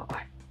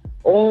 God.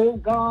 Oh,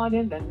 God,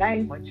 in the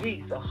name of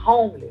Jesus,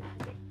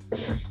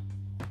 homelessness.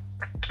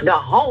 The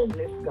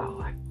homeless,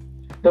 God.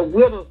 The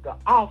widows, the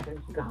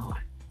orphans, God.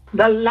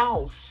 The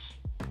lost.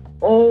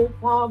 Oh,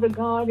 Father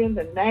God, in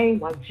the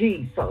name of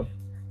Jesus.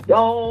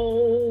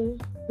 Those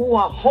who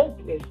are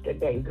hopeless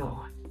today,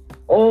 God.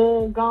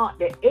 Oh, God,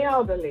 the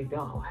elderly,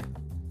 God.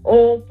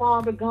 Oh,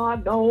 Father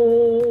God,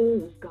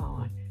 those,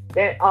 God,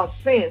 that are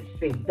sin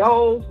sick.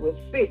 Those with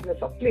sickness,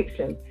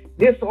 affliction,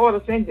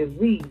 disorders, and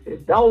diseases.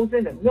 Those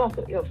in the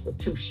mental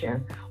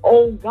institution.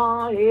 Oh,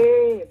 God,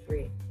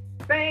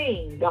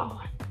 everything,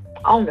 God,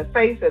 on the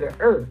face of the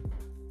earth.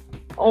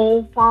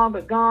 Oh,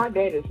 Father God,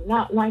 that is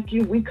not like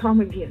you. We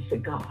come against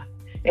it, God.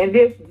 And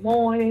this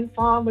morning,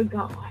 Father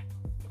God,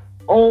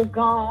 oh,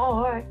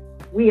 God,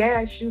 we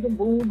ask you to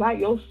move by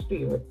your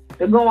spirit,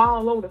 to go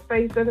all over the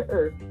face of the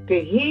earth,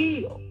 to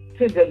heal,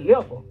 to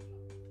deliver,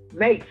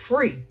 make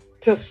free,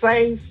 to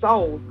save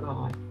souls,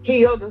 God.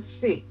 Heal the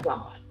sick,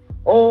 God.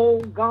 Oh,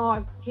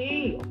 God,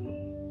 heal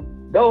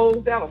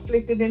those that are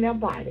afflicted in their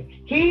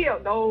body. Heal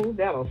those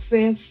that are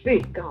sin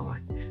sick,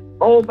 God.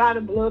 Oh, by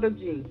the blood of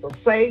Jesus,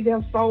 save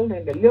their soul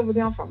and deliver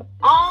them from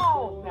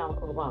all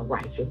manner of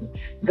unrighteousness.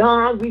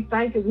 God, we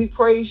thank you, we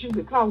praise you,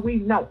 because we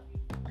know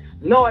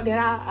Lord, that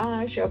our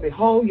eyes shall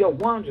behold your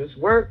wondrous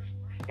works.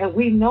 And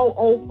we know,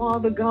 oh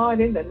Father God,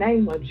 in the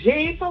name of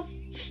Jesus,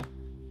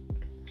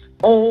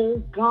 oh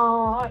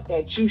God,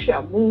 that you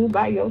shall move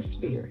by your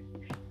spirit.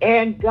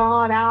 And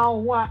God,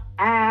 our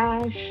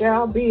eyes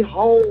shall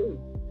behold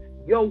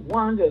your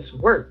wondrous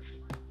works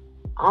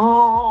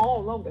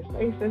all over the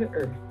face of the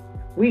earth.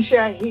 We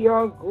shall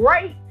hear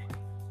great,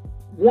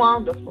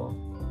 wonderful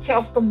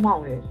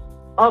testimonies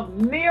of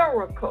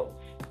miracles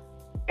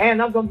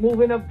and of the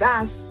moving of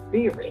thy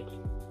spirit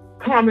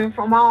coming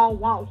from all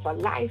walks of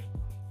life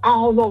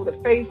all over the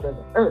face of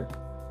the earth,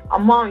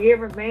 among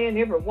every man,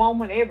 every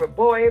woman, every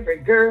boy, every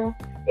girl,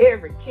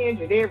 every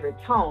kindred, every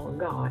tongue,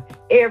 God,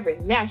 every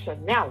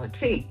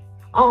nationality,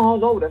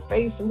 all over the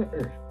face of the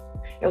earth.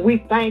 And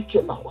we thank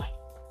you, Lord.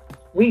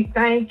 We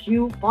thank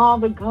you,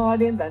 Father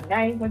God, in the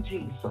name of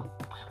Jesus.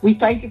 We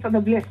thank you for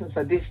the blessings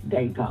of this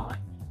day, God.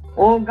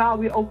 Oh, God,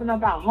 we open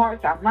up our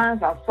hearts, our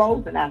minds, our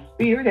souls, and our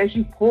spirit as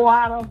you pour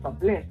out us a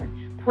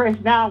blessing. Press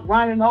down,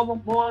 running over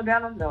more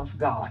than enough,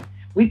 God.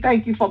 We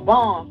thank you for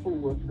barn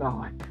fools,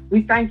 God.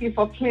 We thank you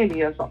for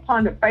plenty of us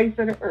upon the face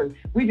of the earth.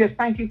 We just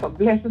thank you for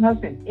blessing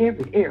us in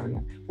every area.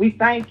 We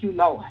thank you,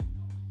 Lord,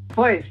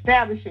 for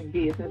establishing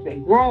business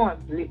and growing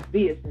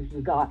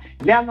businesses, God.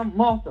 Let them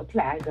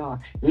multiply, God.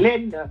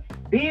 Letting the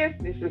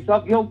businesses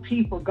of your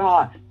people,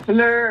 God,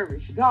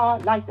 flourish,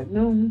 God, like the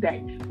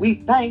noonday.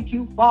 We thank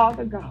you,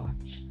 Father God.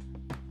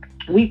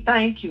 We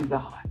thank you,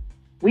 God.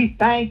 We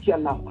thank you,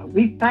 Lord.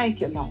 We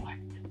thank you, Lord.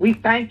 We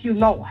thank you,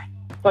 Lord,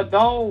 for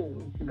those,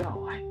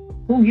 God,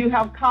 who you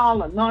have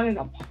called, anointed,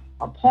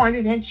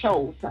 appointed, and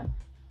chosen.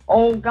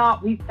 Oh,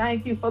 God, we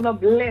thank you for the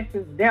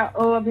blessings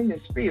thereof in the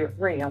spirit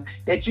realm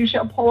that you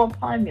shall pour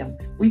upon them.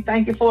 We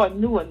thank you for a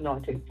new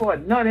anointing, for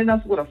anointing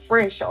us with a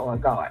fresh oil,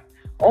 God.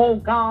 Oh,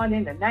 God,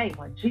 in the name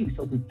of Jesus,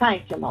 we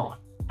thank you, Lord.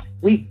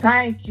 We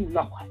thank you,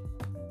 Lord,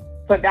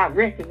 for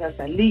directing us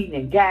and leading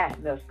and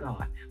guiding us,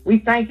 God. We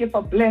thank you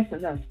for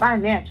blessing us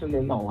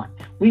financially, Lord.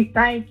 We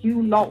thank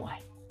you, Lord,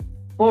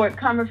 for it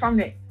coming from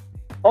the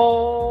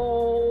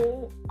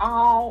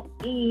all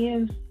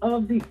ends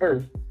of the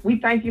earth.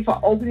 We thank you for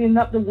opening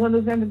up the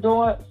windows and the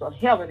doors of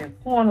heaven and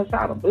pouring us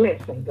out a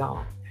blessing,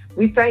 God.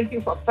 We thank you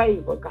for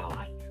favor,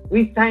 God.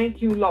 We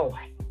thank you, Lord,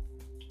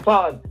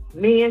 for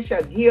men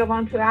shall give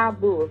unto our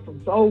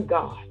bosoms, oh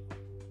God.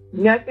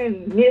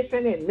 Nothing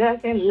missing and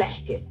nothing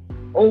lacking.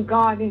 Oh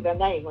God, in the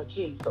name of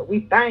Jesus,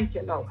 we thank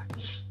you, Lord.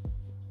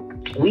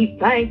 We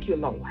thank you,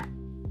 Lord,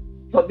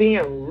 for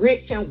being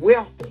rich and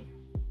wealthy.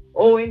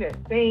 Oh, in the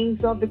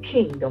things of the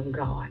kingdom,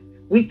 God.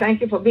 We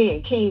thank you for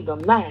being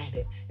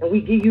kingdom-minded, and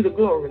we give you the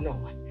glory,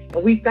 Lord.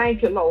 And we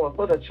thank you, Lord,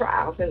 for the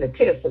trials and the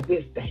tests of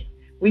this day.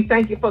 We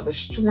thank you for the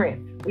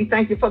strength. We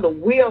thank you for the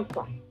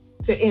wisdom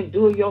to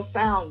endure your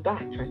sound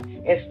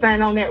doctrine and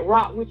stand on that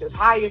rock which is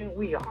higher than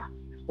we are.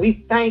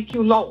 We thank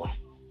you, Lord,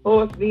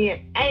 for us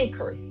being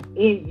anchored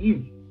in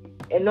you.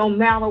 And no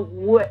matter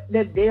what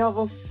the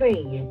devil's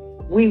saying,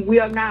 we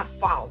will not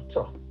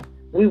falter.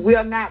 We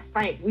will not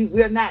faint. We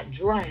will not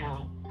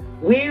drown.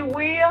 We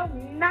will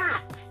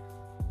not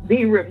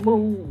be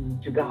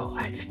removed,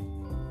 God.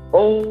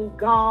 Oh,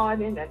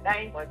 God, in the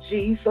name of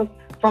Jesus,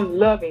 from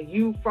loving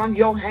you from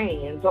your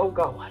hands, oh,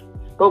 God.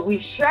 But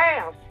we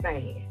shall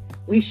stand.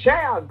 We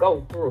shall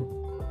go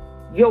through.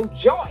 Your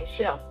joy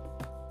shall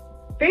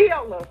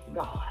fill us,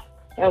 God.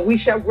 And we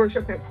shall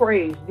worship and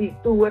praise thee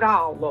through it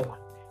all, Lord.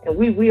 And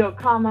we will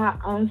come out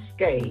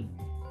unscathed.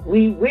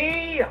 We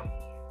will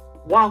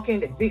walk in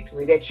the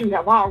victory that you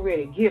have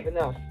already given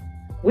us.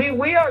 We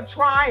will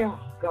triumph,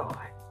 God.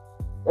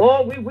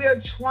 Oh, we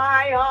will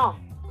triumph.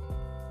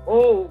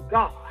 Oh,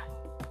 God.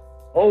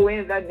 Oh,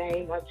 in the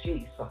name of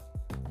Jesus.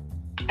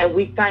 And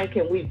we thank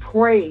and we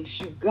praise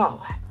you,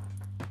 God.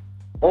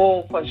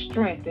 Oh, for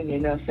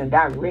strengthening us and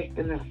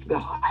directing us,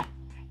 God,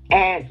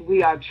 as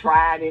we are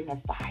tried in the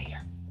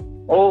fire.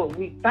 Oh,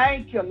 we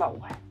thank you,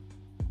 Lord.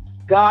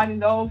 God, in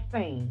those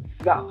things,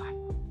 God.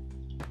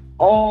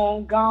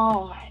 Oh,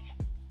 God.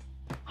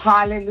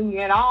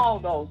 Hallelujah. In all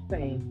those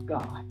things,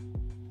 God.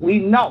 We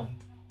know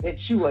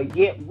that you are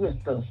yet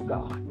with us,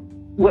 God.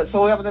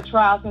 Whatsoever the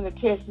trials and the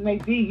tests may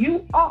be,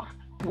 you are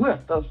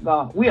with us,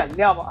 God. We are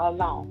never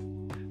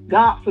alone.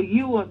 God, for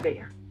you are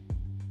there.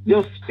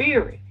 Your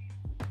spirit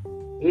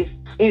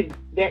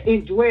that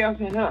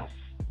indwells in us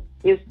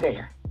is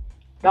there.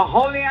 The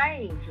holy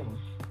angels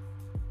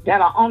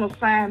that are on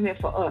assignment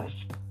for us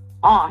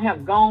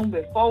have gone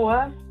before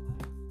us.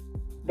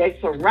 They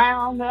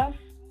surround us.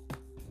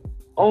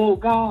 Oh,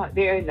 God,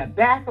 they're in the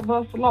back of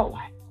us, Lord.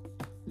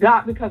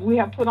 God, because we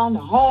have put on the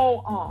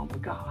whole armor,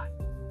 God.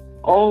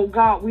 Oh,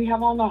 God, we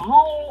have on the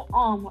whole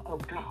armor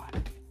of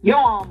God. Your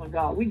armor,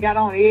 God. We got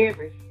on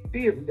every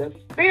spirit, the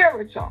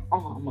spiritual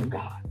armor,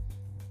 God.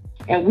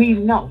 And we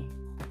know,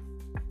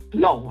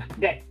 Lord,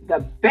 that the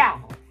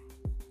battle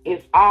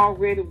is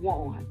already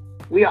won.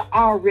 We are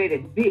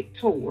already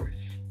victorious.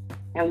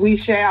 And we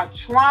shall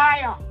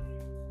triumph,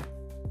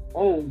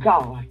 oh,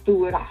 God,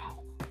 through it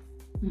all.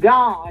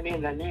 God,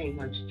 in the name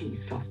of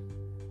Jesus.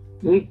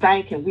 We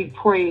thank and we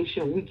praise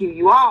you. We give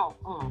you all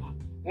honor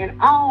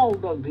and all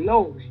the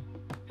glory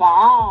for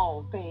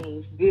all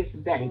things this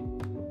day.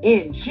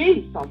 In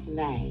Jesus'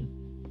 name,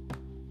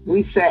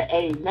 we say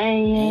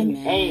amen,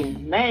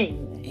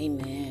 amen.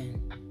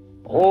 Amen.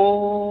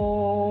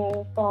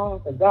 Oh,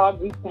 Father God,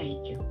 we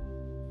thank you.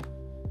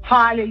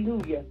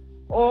 Hallelujah.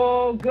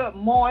 Oh, good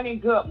morning,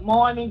 good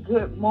morning,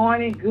 good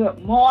morning, good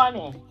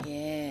morning.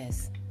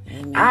 Yes.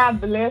 Amen. I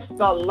bless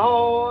the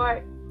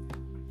Lord.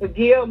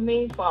 Forgive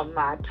me for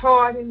my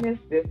tardiness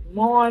this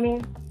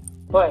morning.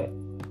 But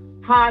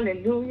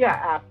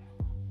hallelujah,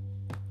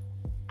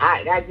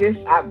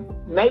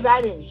 maybe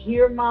I didn't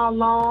hear my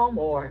alarm,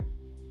 or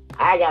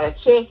I gotta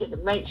check it to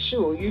make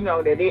sure,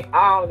 that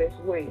all is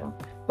well.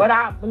 But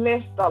I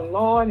bless the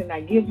Lord and I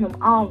give him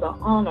all the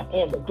honor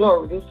and the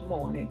glory this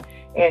morning.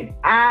 And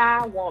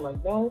I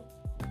want to know,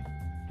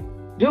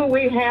 do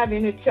we have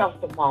any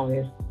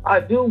testimonies? Or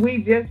do we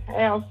just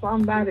have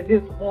somebody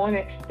this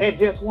morning that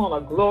just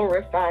want to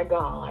glorify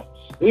God?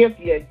 If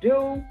you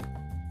do,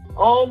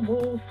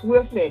 move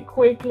swiftly and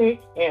quickly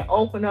and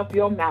open up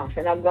your mouth.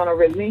 And I'm going to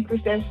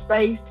relinquish that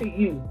space to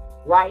you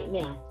right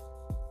now.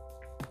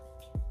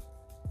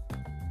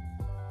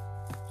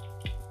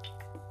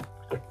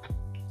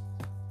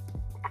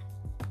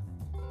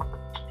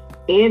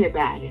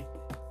 Anybody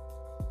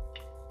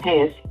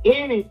has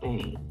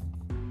anything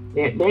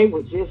that they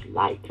would just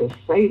like to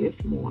say this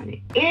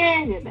morning?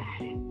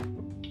 Anybody?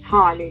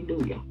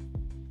 Hallelujah.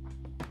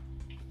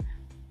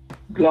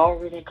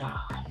 Glory to God.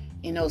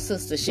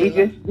 Sister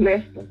Sheila, just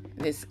blessed them.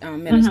 This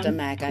Minister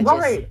Mac, I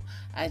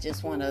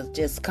just want to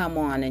just come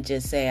on and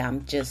just say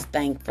I'm just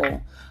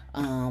thankful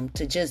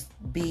to just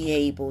be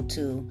able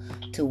to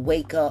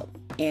wake up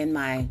in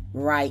my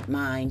right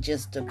mind,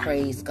 just to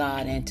praise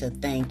God and to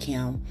thank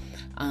him.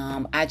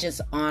 I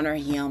just honor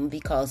him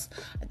because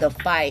the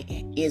fight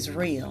is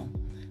real.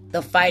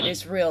 The fight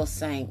is real,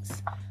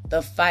 saints.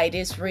 The fight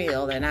is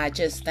real. And I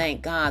just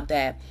thank God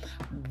that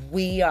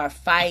we are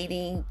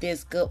fighting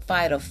this good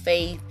fight of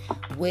faith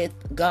with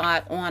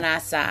God on our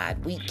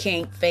side. We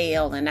can't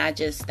fail. And I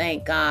just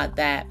thank God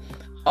that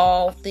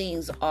all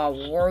things are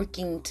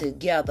working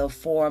together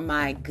for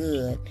my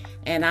good.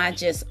 And I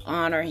just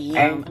honor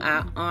him.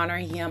 I honor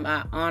him.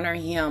 I honor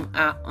him.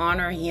 I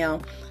honor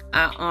him.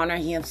 I honor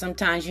him.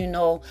 Sometimes,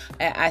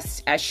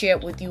 I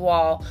shared with you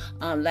all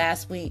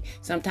last week,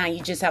 sometimes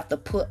you just have to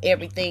put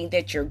everything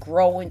that you're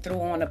growing through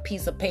on a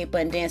piece of paper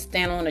and then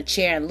stand on a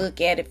chair and look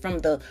at it from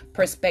the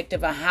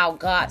perspective of how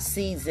God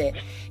sees it.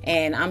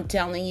 And I'm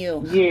telling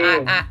you,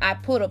 I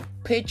put a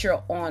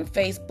picture on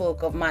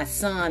Facebook of my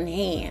son's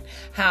hand,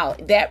 how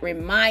that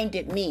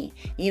reminded me,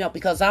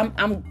 because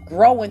I'm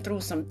growing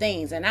through some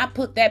things, and I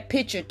put that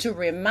picture to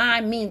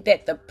remind me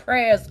that the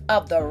prayers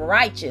of the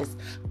righteous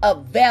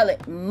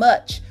availeth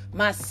much.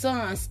 My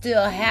son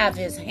still have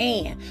his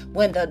hand.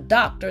 When the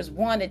doctors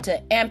wanted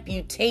to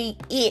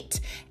amputate it,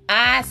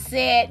 I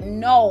said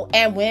no.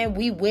 And when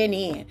we went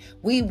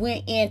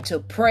into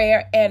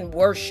prayer and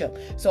worship.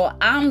 So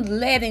I'm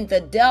letting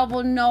the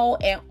devil know,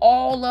 and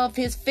all of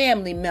his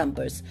family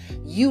members,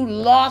 you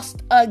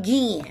lost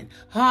again.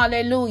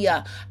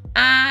 Hallelujah.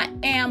 I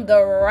am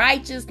the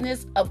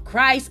righteousness of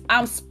Christ.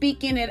 I'm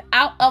speaking it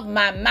out of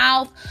my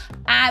mouth.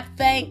 I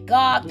thank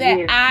God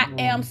that I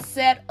am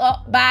set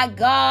up by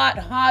God.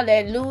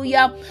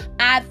 Hallelujah.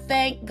 I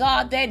thank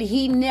God that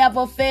he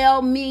never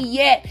failed me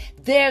yet.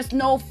 There's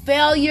no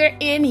failure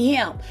in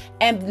him.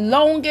 And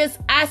long as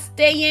I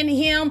stay in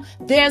him,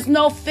 there's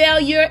no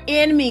failure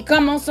in me.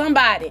 Come on,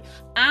 somebody.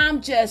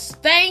 I'm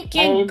just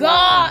thanking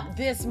God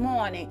this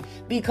morning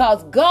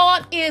because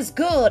God is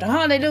good.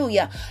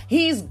 Hallelujah.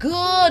 He's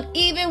good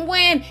even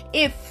when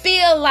it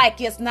feels like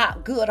it's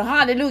not good.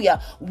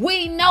 Hallelujah.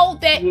 We know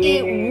that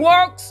it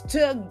works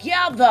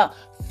together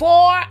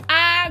for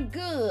our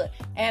good.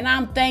 And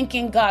I'm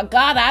thanking God.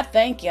 God, I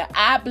thank you.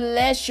 I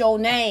bless your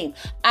name.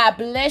 I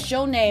bless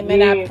your name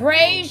and I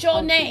praise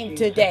your name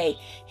today.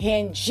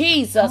 In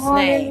Jesus'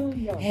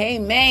 name.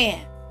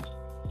 Amen.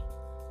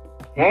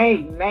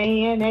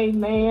 Amen,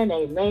 amen,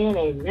 amen,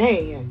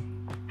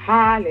 amen.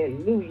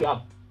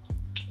 Hallelujah.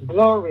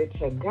 Glory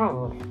to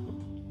God.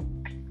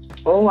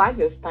 Oh, I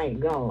just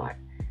thank God.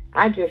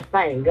 I just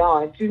thank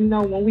God.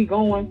 When we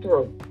going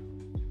through,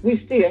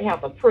 we still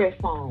have to press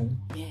on.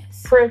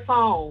 Yes. Press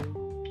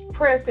on.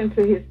 Press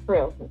into his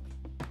presence.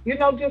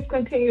 Just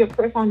continue to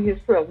press on his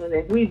presence.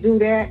 If we do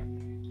that,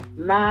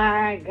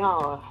 my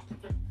God,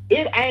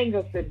 it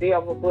angers the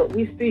devil, but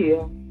we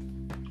still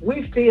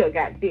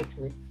got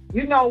victory.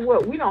 You know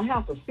what? We don't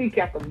have to seek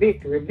after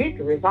victory.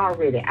 Victory is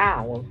already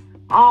ours.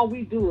 All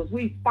we do is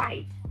we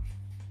fight.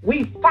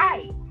 We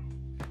fight.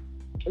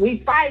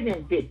 We fight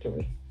in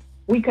victory.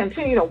 We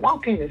continue to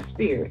walk in the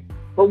spirit,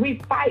 but we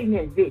fight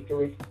in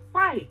victory.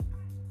 Fight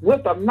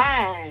with a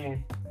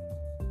mind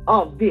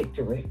of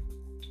victory.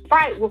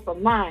 Fight with a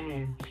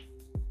mind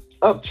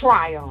of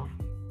triumph.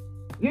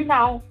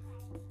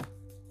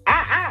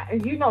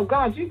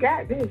 God, you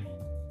got this.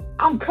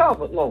 I'm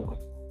covered, Lord.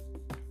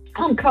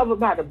 I'm covered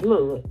by the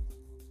blood.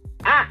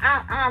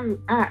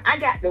 I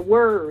got the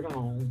word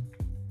on.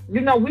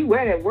 We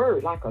wear that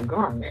word like a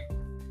garment.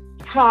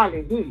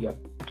 Hallelujah.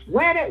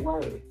 Wear that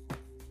word.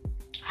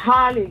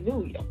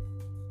 Hallelujah.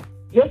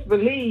 Just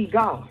believe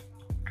God.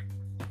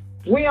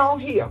 We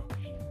on here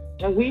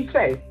and we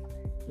say,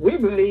 we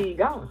believe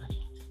God.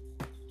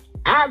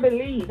 I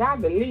believe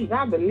God.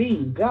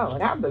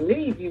 I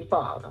believe you,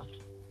 Father.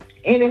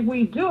 And if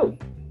we do,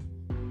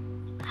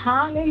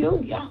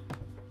 hallelujah,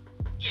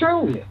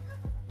 truly,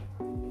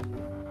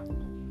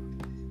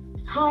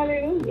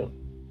 hallelujah,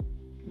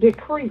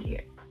 decree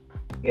it.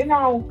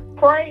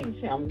 Praise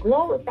him,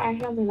 glorify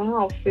him in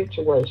all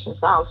situations,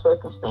 all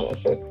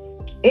circumstances.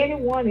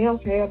 Anyone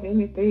else have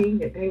anything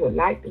that they would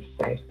like to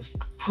say?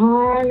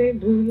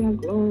 Hallelujah,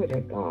 glory to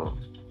God.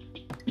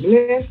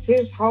 Bless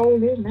his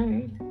holy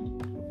name.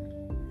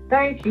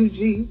 Thank you,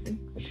 Jesus.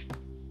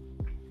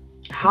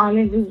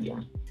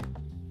 Hallelujah.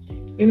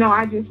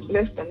 I just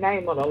bless the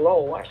name of the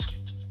Lord.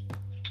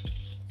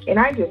 And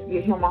I just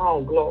give him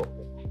all glory.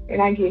 And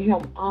I give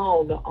him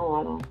all the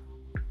honor.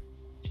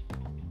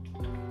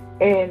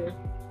 And,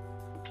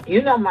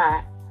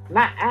 my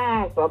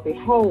eyes are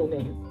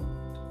beholding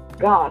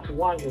God's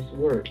wondrous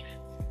works.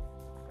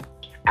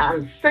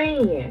 I'm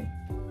seeing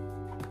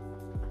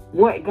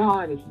what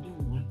God is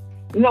doing.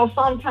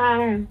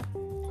 Sometimes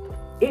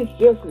it's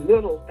just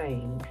little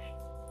things.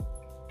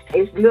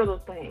 It's little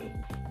things.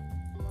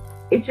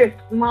 It's just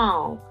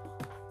small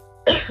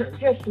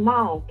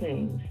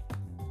things.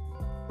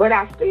 But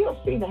I still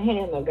see the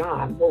hand of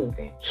God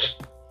moving.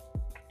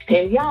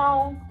 And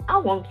y'all, I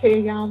want to tell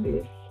y'all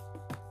this.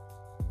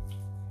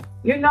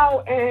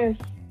 As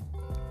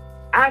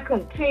I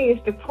continue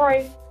to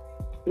pray,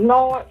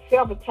 Lord,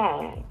 several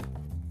times,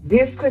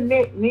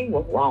 disconnect me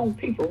with wrong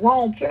people,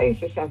 wrong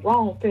places, and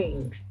wrong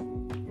things.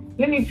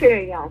 Let me tell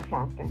y'all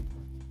something.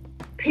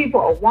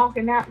 People are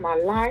walking out my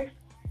life.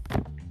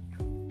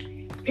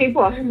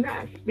 People are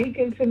not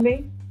speaking to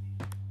me.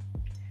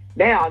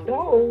 There are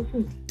those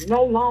who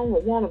no longer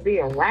want to be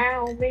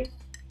around me.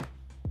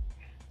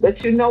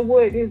 But you know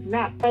what? It is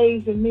not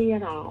fazing me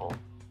at all.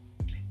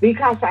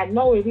 Because I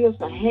know it is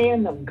the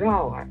hand of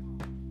God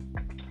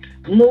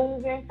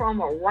moving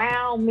from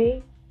around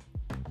me,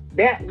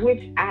 that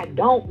which I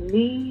don't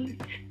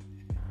need.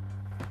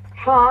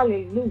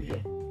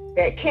 Hallelujah.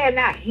 That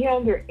cannot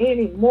hinder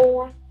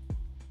anymore.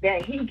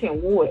 That he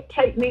can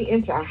take me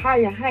into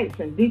higher heights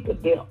and deeper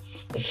depths.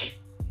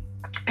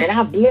 And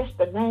I bless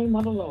the name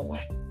of the Lord.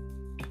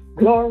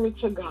 Glory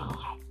to God.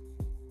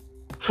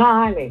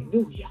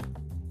 Hallelujah.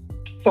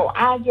 So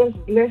I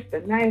just bless the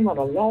name of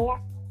the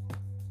Lord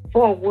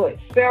for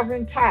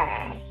severing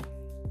ties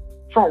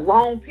from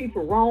wrong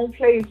people, wrong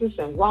places,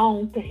 and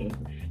wrong things.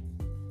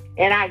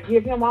 And I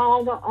give him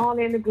all the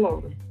honor and the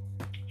glory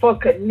for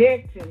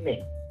connecting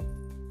me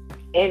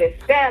and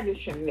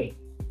establishing me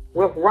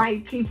with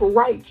right people,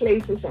 right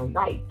places, and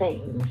right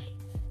things.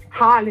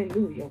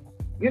 Hallelujah.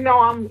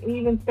 I'm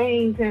even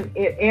things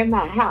in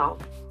my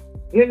house.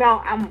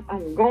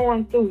 I'm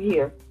going through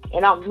here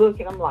and I'm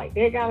looking, I'm like,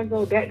 that gotta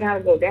go, that gotta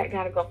go, that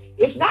gotta go.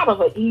 It's not of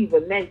an evil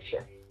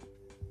nature.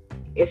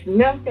 It's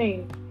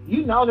nothing,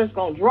 that's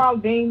going to draw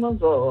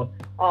demons or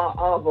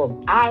of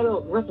an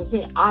idol,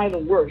 represent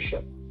idol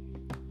worship.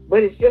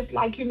 But it's just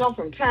like,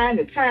 from time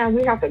to time,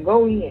 we have to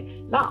go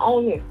in, not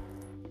only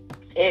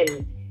to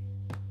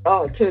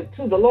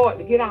the Lord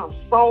to get our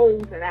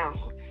souls and our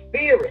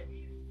spirit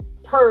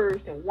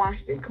purged and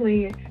washed and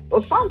cleansed,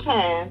 but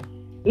sometimes,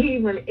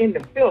 even in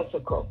the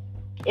physical,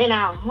 in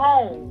our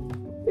home,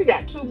 we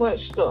got too much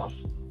stuff.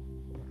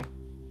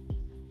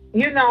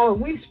 If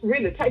we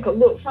really take a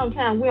look,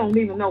 sometimes we don't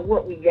even know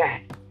what we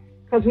got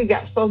because we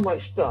got so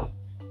much stuff.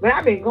 But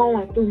I've been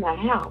going through my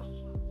house.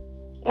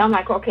 And I'm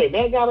like, okay,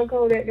 that gotta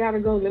go, that gotta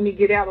go. Let me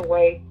get out of the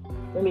way.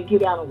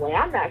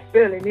 I'm not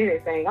selling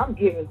anything. I'm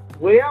giving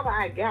whatever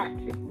I got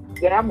to,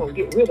 that I'm going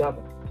to get rid of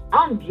it.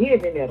 I'm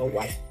giving it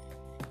away.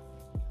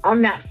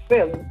 I'm not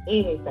selling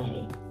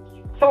anything.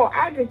 So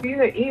I just,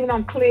 even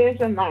I'm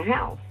cleansing my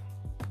house,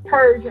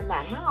 purging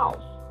my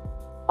house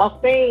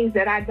of things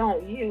that I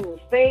don't use,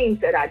 things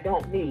that I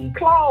don't need.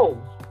 Clothes.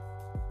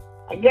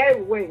 I gave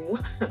away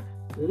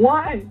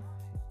one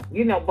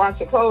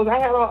bunch of clothes. I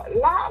had a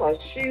lot of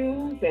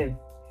shoes and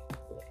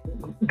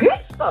good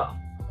stuff.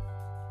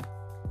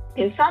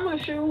 And some of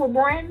the shoes were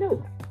brand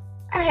new.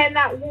 I had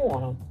not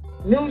worn them.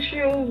 New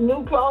shoes,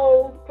 new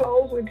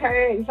clothes with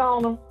tags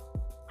on them.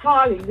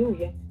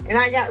 Hallelujah. And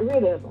I got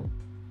rid of them.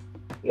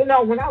 When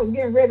I was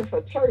getting ready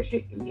for church,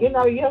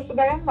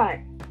 yesterday, I'm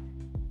like,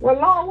 well,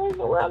 Lord, what in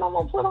the world I'm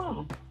going to put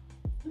on?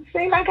 It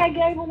seemed like I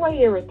gave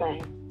away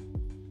everything.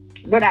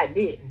 But I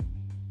didn't.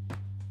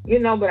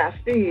 But I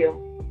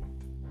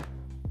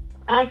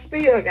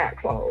still got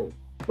clothes.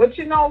 But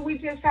we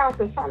just have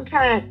to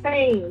sometimes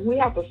we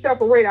have to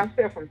separate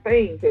ourselves from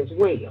things as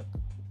well.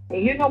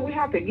 And we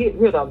have to get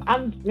rid of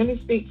them. Let me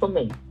speak for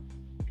me.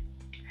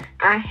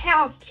 I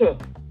have to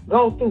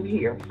go through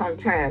here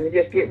sometimes and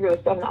just get rid of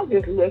stuff. And I'm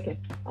just looking.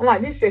 I'm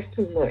like, this is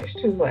too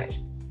much.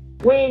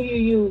 When you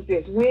use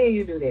this, when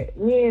you do that,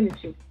 when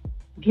did you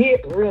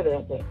get rid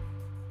of it?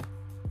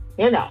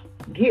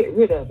 Get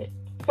rid of it.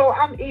 So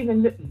I'm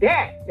even the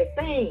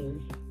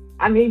things,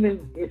 I'm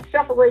even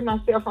separating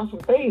myself from some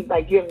things by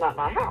giving out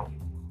my house.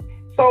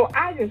 So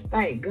I just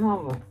thank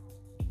God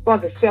for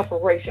the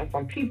separation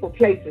from people,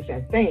 places,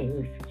 and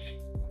things,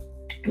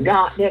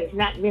 God, that is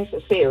not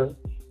necessary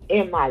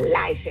in my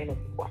life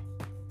anymore.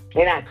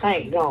 And I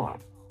thank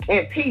God.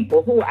 And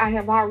people who I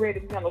have already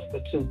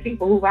ministered to,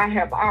 people who I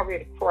have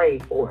already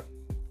prayed for,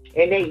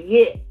 and they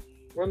yet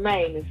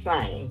remain the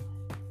same.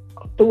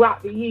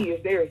 Throughout the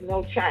years, there is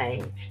no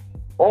change.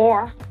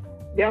 Or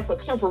there's a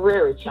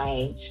temporary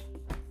change,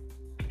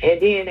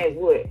 and then they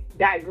would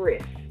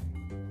digress.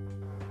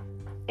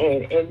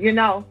 And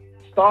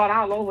start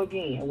all over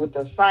again with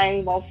the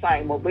same old,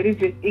 but it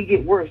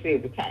get worse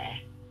every time.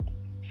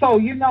 So,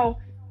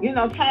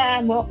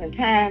 time up and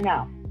time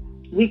out.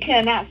 We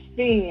cannot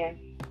spend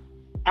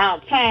our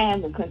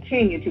time and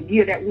continue to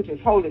give that which is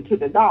holy to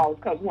the dogs,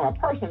 because when a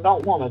person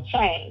don't want to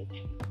change,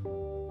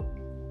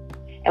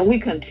 and we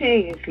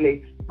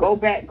continuously go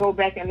back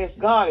unless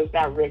God is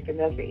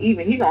directing us, and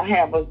even He don't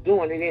have us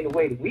doing it in the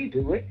way that we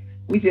do it.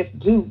 We just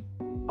do.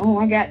 Oh,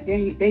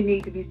 they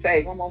need to be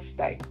saved. I'm gonna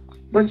stay.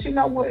 But you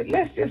know what?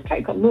 Let's just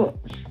take a look.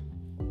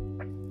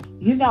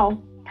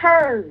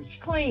 Purge,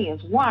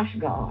 cleanse, wash,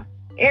 God,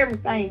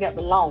 everything that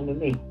belongs to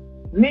me.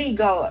 Me,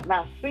 God,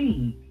 my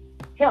seed.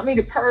 Help me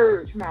to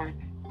purge my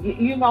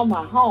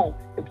home.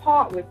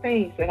 Depart with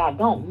things that I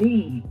don't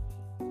need.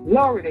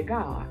 Glory to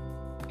God.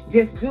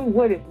 Just do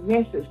what is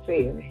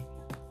necessary,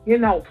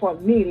 for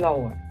me,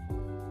 Lord.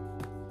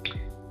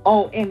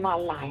 Oh, in my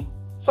life.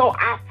 So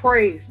I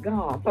praise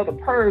God for the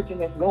purging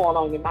that's going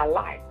on in my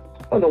life,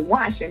 for the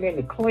washing and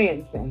the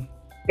cleansing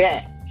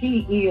that He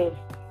is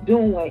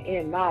doing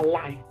in my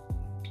life.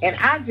 And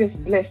I just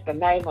bless the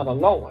name of the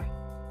Lord.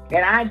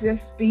 And I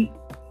just speak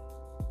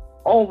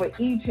over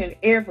each and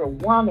every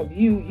one of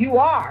you. You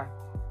are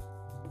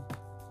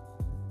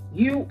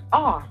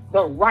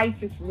the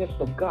righteousness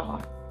of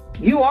God.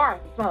 You are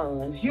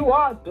sons. You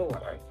are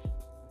daughters.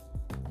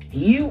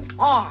 You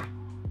are,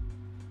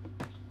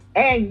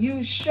 and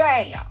you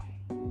shall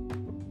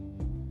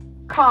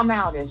come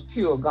out as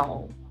pure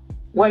gold.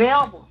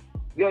 Whatever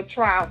your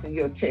trials and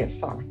your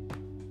tests are,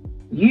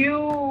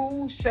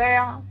 you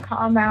shall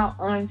come out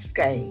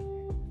unscathed.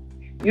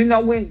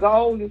 When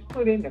gold is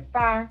put in the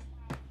fire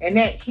and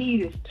that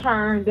heat is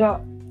turned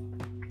up,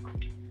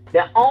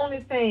 the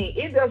only thing,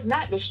 it does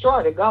not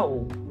destroy the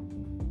gold.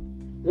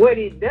 What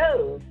it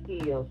does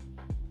is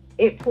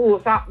it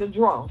pulls out the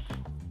dross.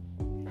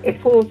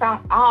 It pulls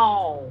out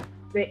all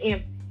the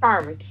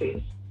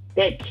infirmities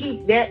that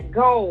keep that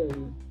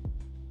gold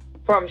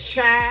from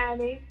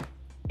shining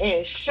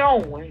and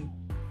showing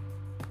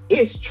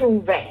its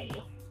true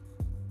value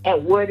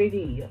and what it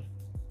is.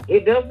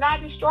 It does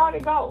not destroy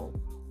the gold,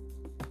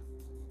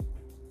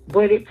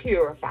 but it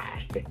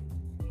purifies it.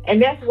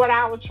 And that's what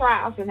our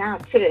trials and our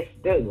tests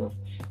do.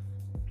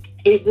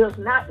 It does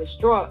not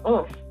destroy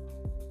us,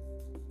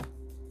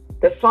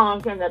 the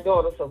sons and the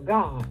daughters of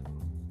God,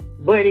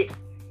 but it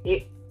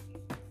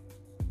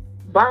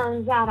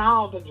burns out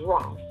all the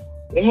dross.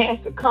 It has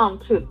to come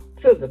to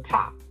the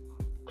top,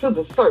 to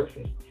the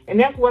surface. And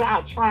that's what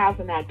our trials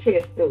and our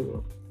tests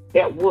do.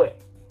 That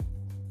what?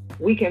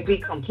 We can be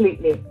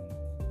completely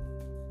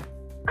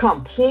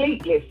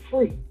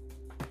free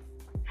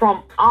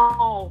from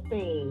all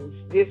things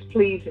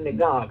displeasing to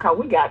God. Because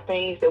we got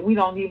things that we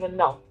don't even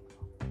know.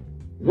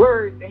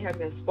 Words that have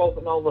been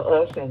spoken over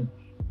us and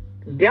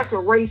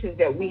declarations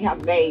that we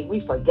have made, we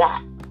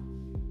forgot.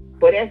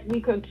 But as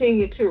we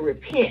continue to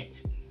repent,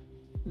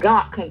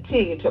 God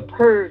continue to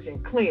purge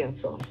and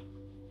cleanse us.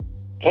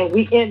 And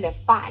we in the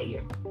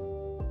fire.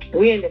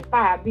 We're in the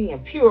fire being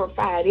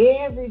purified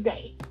every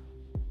day.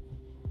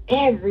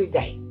 Every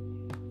day.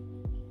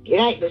 It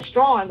ain't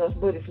destroying us,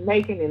 but it's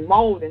making and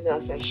molding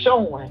us and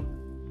showing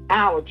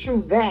our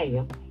true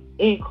value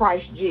in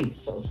Christ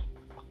Jesus.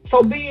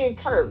 So be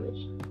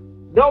encouraged.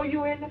 Though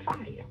you're in the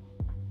fire.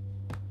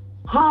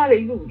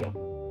 Hallelujah.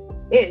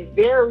 In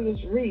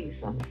various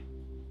reasons.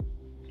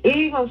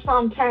 Even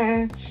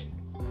sometimes,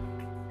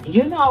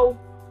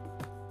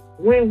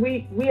 when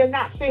we are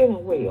not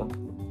feeling well,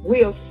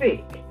 we are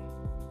sick.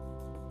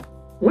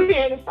 We're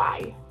in the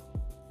fire.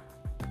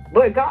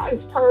 But God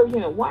is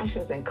purging and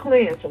washing and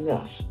cleansing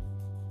us.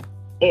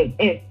 And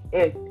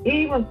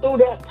even through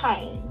that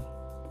pain,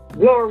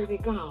 glory to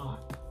God.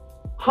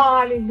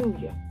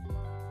 Hallelujah.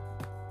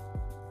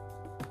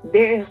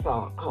 There's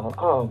a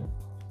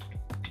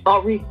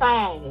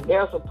refining.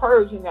 There's a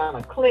purging and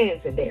a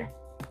cleansing there.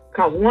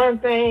 Because one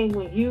thing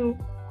when you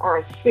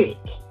are sick,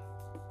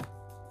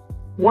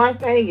 one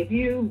thing if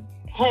you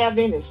have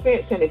any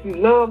sense and if you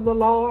love the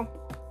Lord,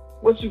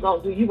 what you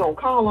going to do? You're going to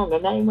call on the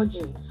name of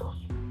Jesus.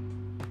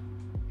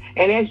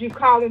 And as you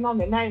calling on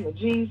the name of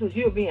Jesus,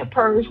 you're being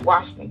purged,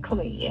 washed, and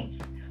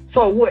cleansed.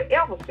 So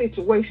whatever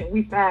situation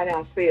we find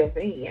ourselves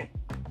in,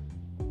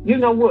 you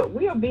know what?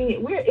 We're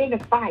in the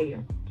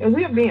fire, and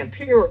we're being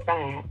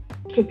purified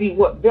to be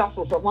what?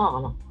 Vessels of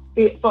honor,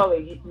 fit for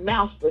the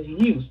master's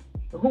use.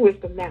 Who is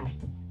the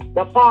master?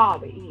 The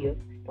Father is.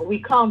 And we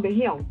come to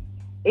Him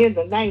in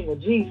the name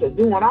of Jesus,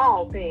 doing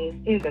all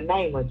things in the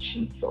name of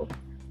Jesus.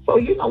 So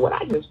you know what?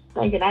 I just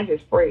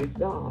praise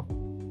God.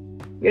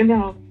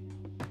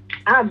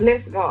 I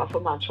bless God for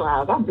my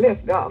trials. I bless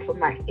God for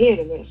my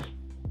enemies.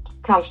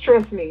 Because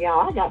trust me,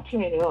 y'all, I got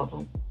plenty of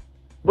them.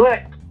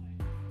 But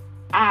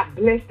I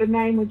bless the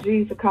name of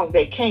Jesus because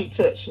they can't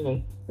touch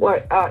me.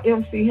 What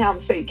MC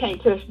Hammer say, you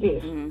can't touch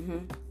this. Mm-hmm.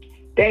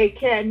 They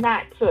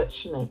cannot touch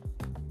me.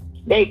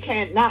 They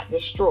cannot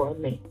destroy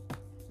me.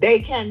 They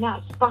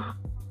cannot stop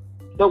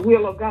the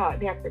will of God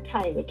that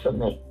pertains to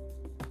me.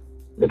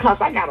 Because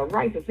I got a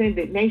righteous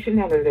indignation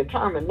and a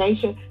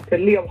determination to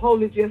live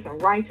holy, just,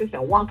 and righteous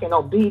and walk in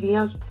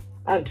obedience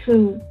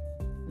unto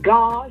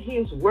God,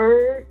 His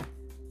word,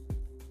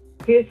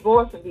 His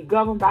voice, and be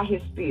governed by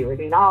His spirit,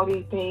 and all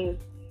these things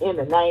in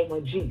the name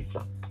of Jesus.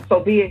 So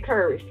be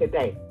encouraged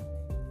today,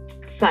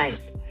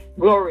 saints.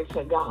 Glory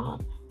to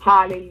God.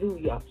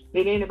 Hallelujah.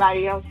 Did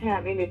anybody else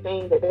have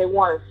anything that they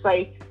want to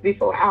say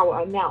before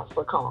our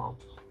announcer comes?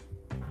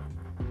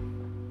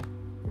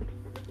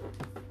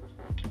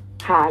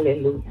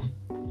 Hallelujah.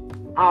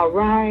 All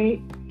right,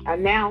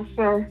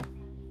 announcer.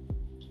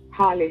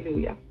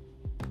 Hallelujah.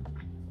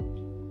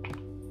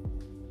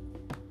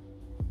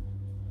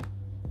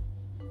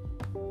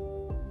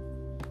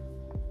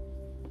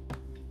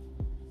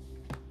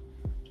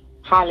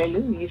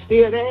 Hallelujah. You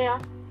still there?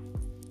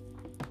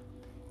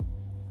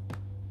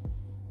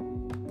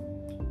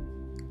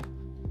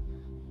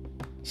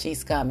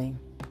 She's coming.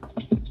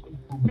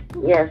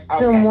 Yes. Okay.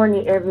 Good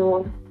morning,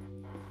 everyone.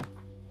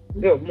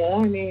 Good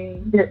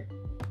morning. The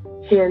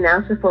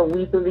announcer for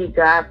We Believe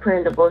God Prayer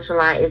and Devotion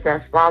Line is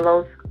as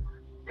follows.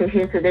 To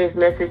hear today's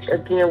message,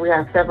 again, we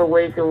have several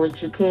ways in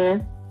which you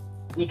can.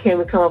 You can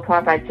become a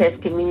part of our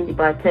text community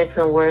by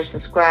texting word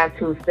subscribe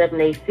to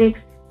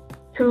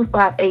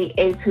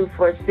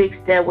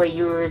 786-258-8246. That way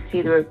you will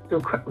receive the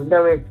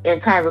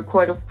entire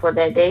recording for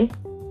that day.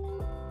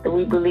 The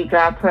We Believe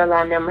God prayer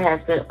line number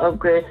has been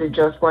upgraded to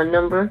just one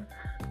number.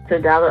 To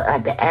download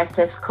at the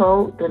access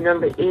code, the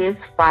number is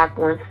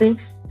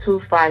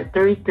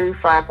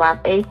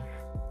 516-253-3558.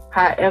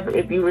 However,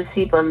 if you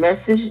receive a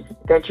message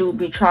that you will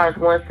be charged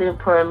 1 cent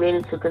per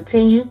minute to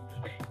continue,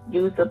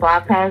 use the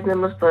bypass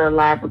numbers for the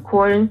live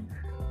recording,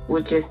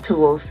 which is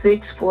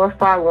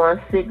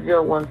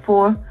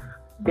 206-451-6014,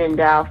 then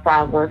dial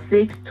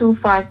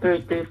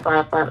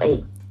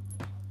 516-253-3558.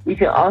 You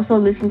can also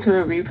listen to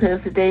the replay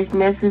of today's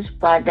message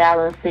by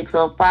dialing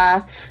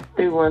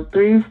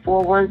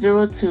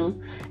 605-313-4102,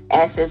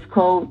 access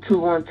code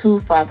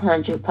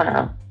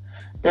 212-500#.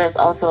 There's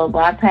also a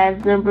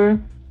bypass number.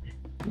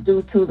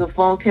 Due to the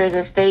phone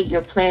carrier state,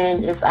 your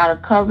plan is out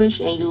of coverage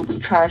and you'll be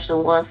charged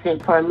 1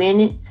 cent per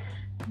minute.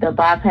 The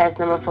bypass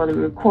number for the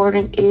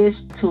recording is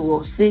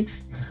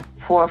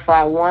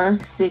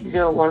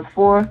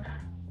 206-451-6014,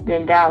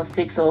 then dial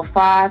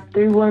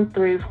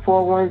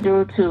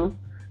 605-313-4102,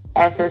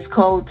 access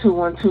code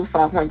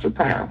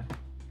 212-500#.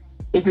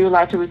 If you would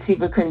like to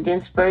receive a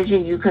condensed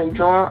version, you can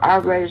join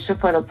our register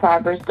for the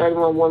Proverbs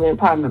 31 Women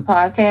Empowerment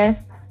Podcast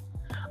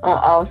on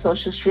all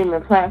social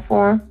streaming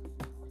platforms.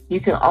 You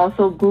can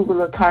also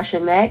Google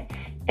Latasha Mack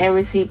and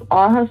receive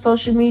all her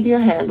social media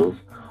handles,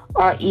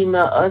 or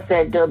email us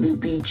at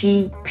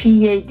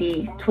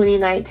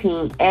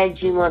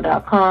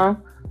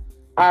wbgpad2019@gmail.com,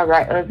 or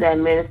write us at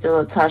Minister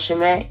Latasha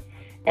Mack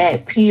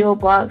at P.O.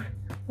 Box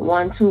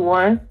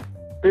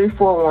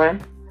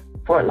 121341,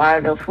 Fort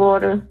Lauderdale,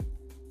 Florida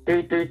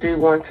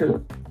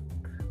 33312.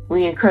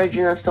 We encourage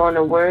you to sow in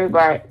the Word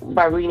by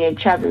reading a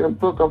chapter in the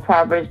book of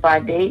Proverbs by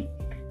date.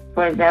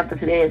 For example,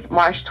 today is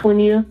March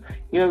 20th.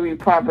 You'll read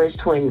Proverbs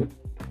 20.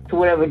 So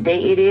whatever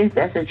day it is,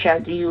 that's a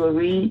chapter you will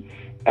read.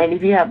 And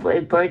if you have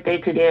a birthday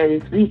today or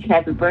this week,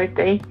 happy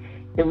birthday.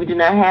 If we do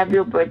not have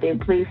your birthday,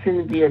 please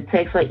send it via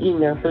text or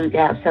email so we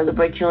can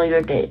celebrate you on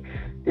your day.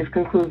 This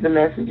concludes the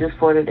messages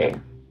for today.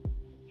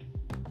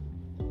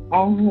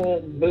 Oh,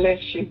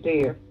 bless you,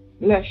 dear.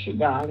 Bless you,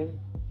 darling.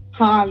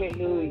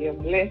 Hallelujah.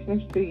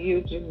 Blessings to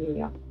you,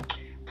 Jamila.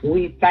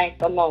 We thank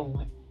the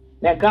Lord.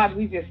 Now, God,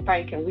 we just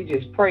thank and we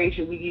just praise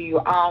you. We give you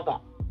all the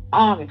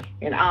honor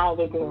and all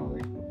the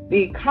glory.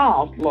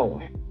 Because,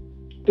 Lord,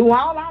 through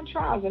all our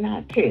trials and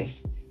our tests,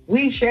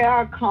 we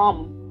shall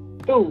come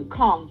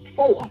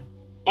forth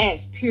as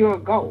pure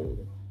gold.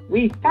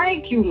 We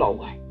thank you,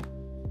 Lord.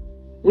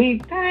 We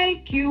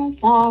thank you,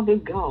 Father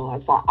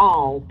God, for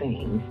all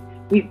things.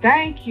 We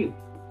thank you.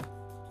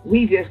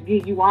 We just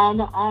give you all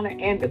the honor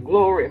and the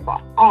glory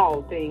for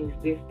all things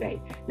this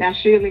day. Now,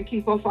 Shirley,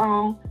 keep us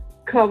on.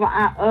 Cover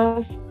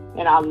us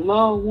and our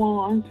loved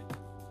ones,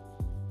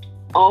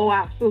 all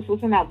our sisters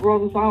and our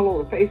brothers all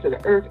over the face of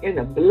the earth in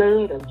the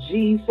blood of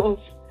Jesus.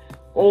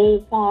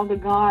 Oh, Father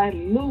God,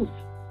 loose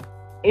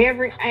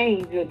every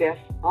angel that's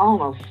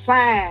on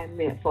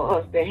assignment for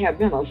us, that have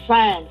been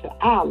assigned to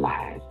our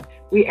lives.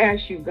 We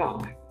ask you,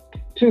 God,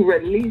 to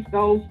release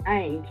those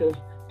angels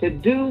to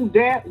do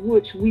that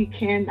which we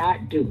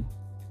cannot do.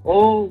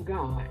 Oh,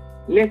 God,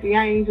 let the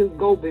angels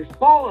go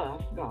before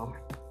us, God,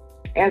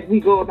 as we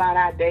go about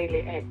our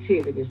daily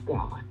activities,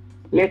 God.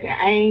 Let the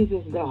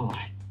angels, God,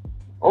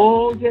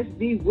 just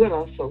be with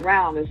us,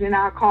 surround us in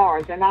our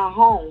cars, in our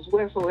homes,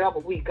 wheresoever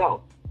we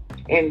go.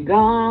 And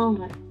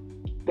God,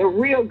 the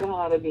real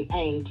God of the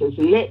angels,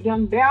 let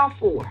them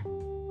therefore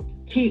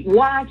Keep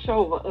watch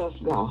over us,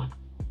 God.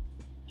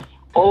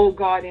 Oh,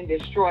 God, and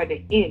destroy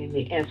the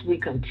enemy as we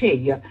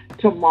continue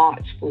to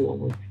march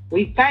forward.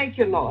 We thank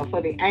you, Lord,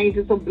 for the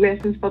angels of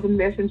blessings, for the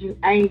messenger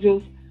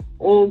angels.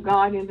 Oh,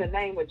 God, in the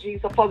name of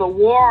Jesus, for the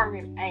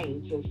warring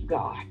angels,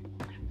 God.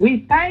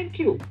 We thank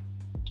you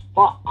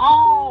for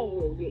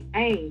all the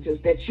angels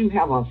that you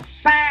have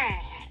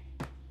assigned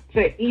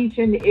to each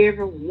and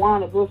every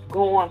one of us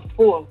going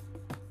forth,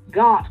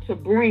 God, to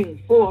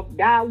bring forth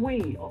thy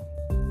will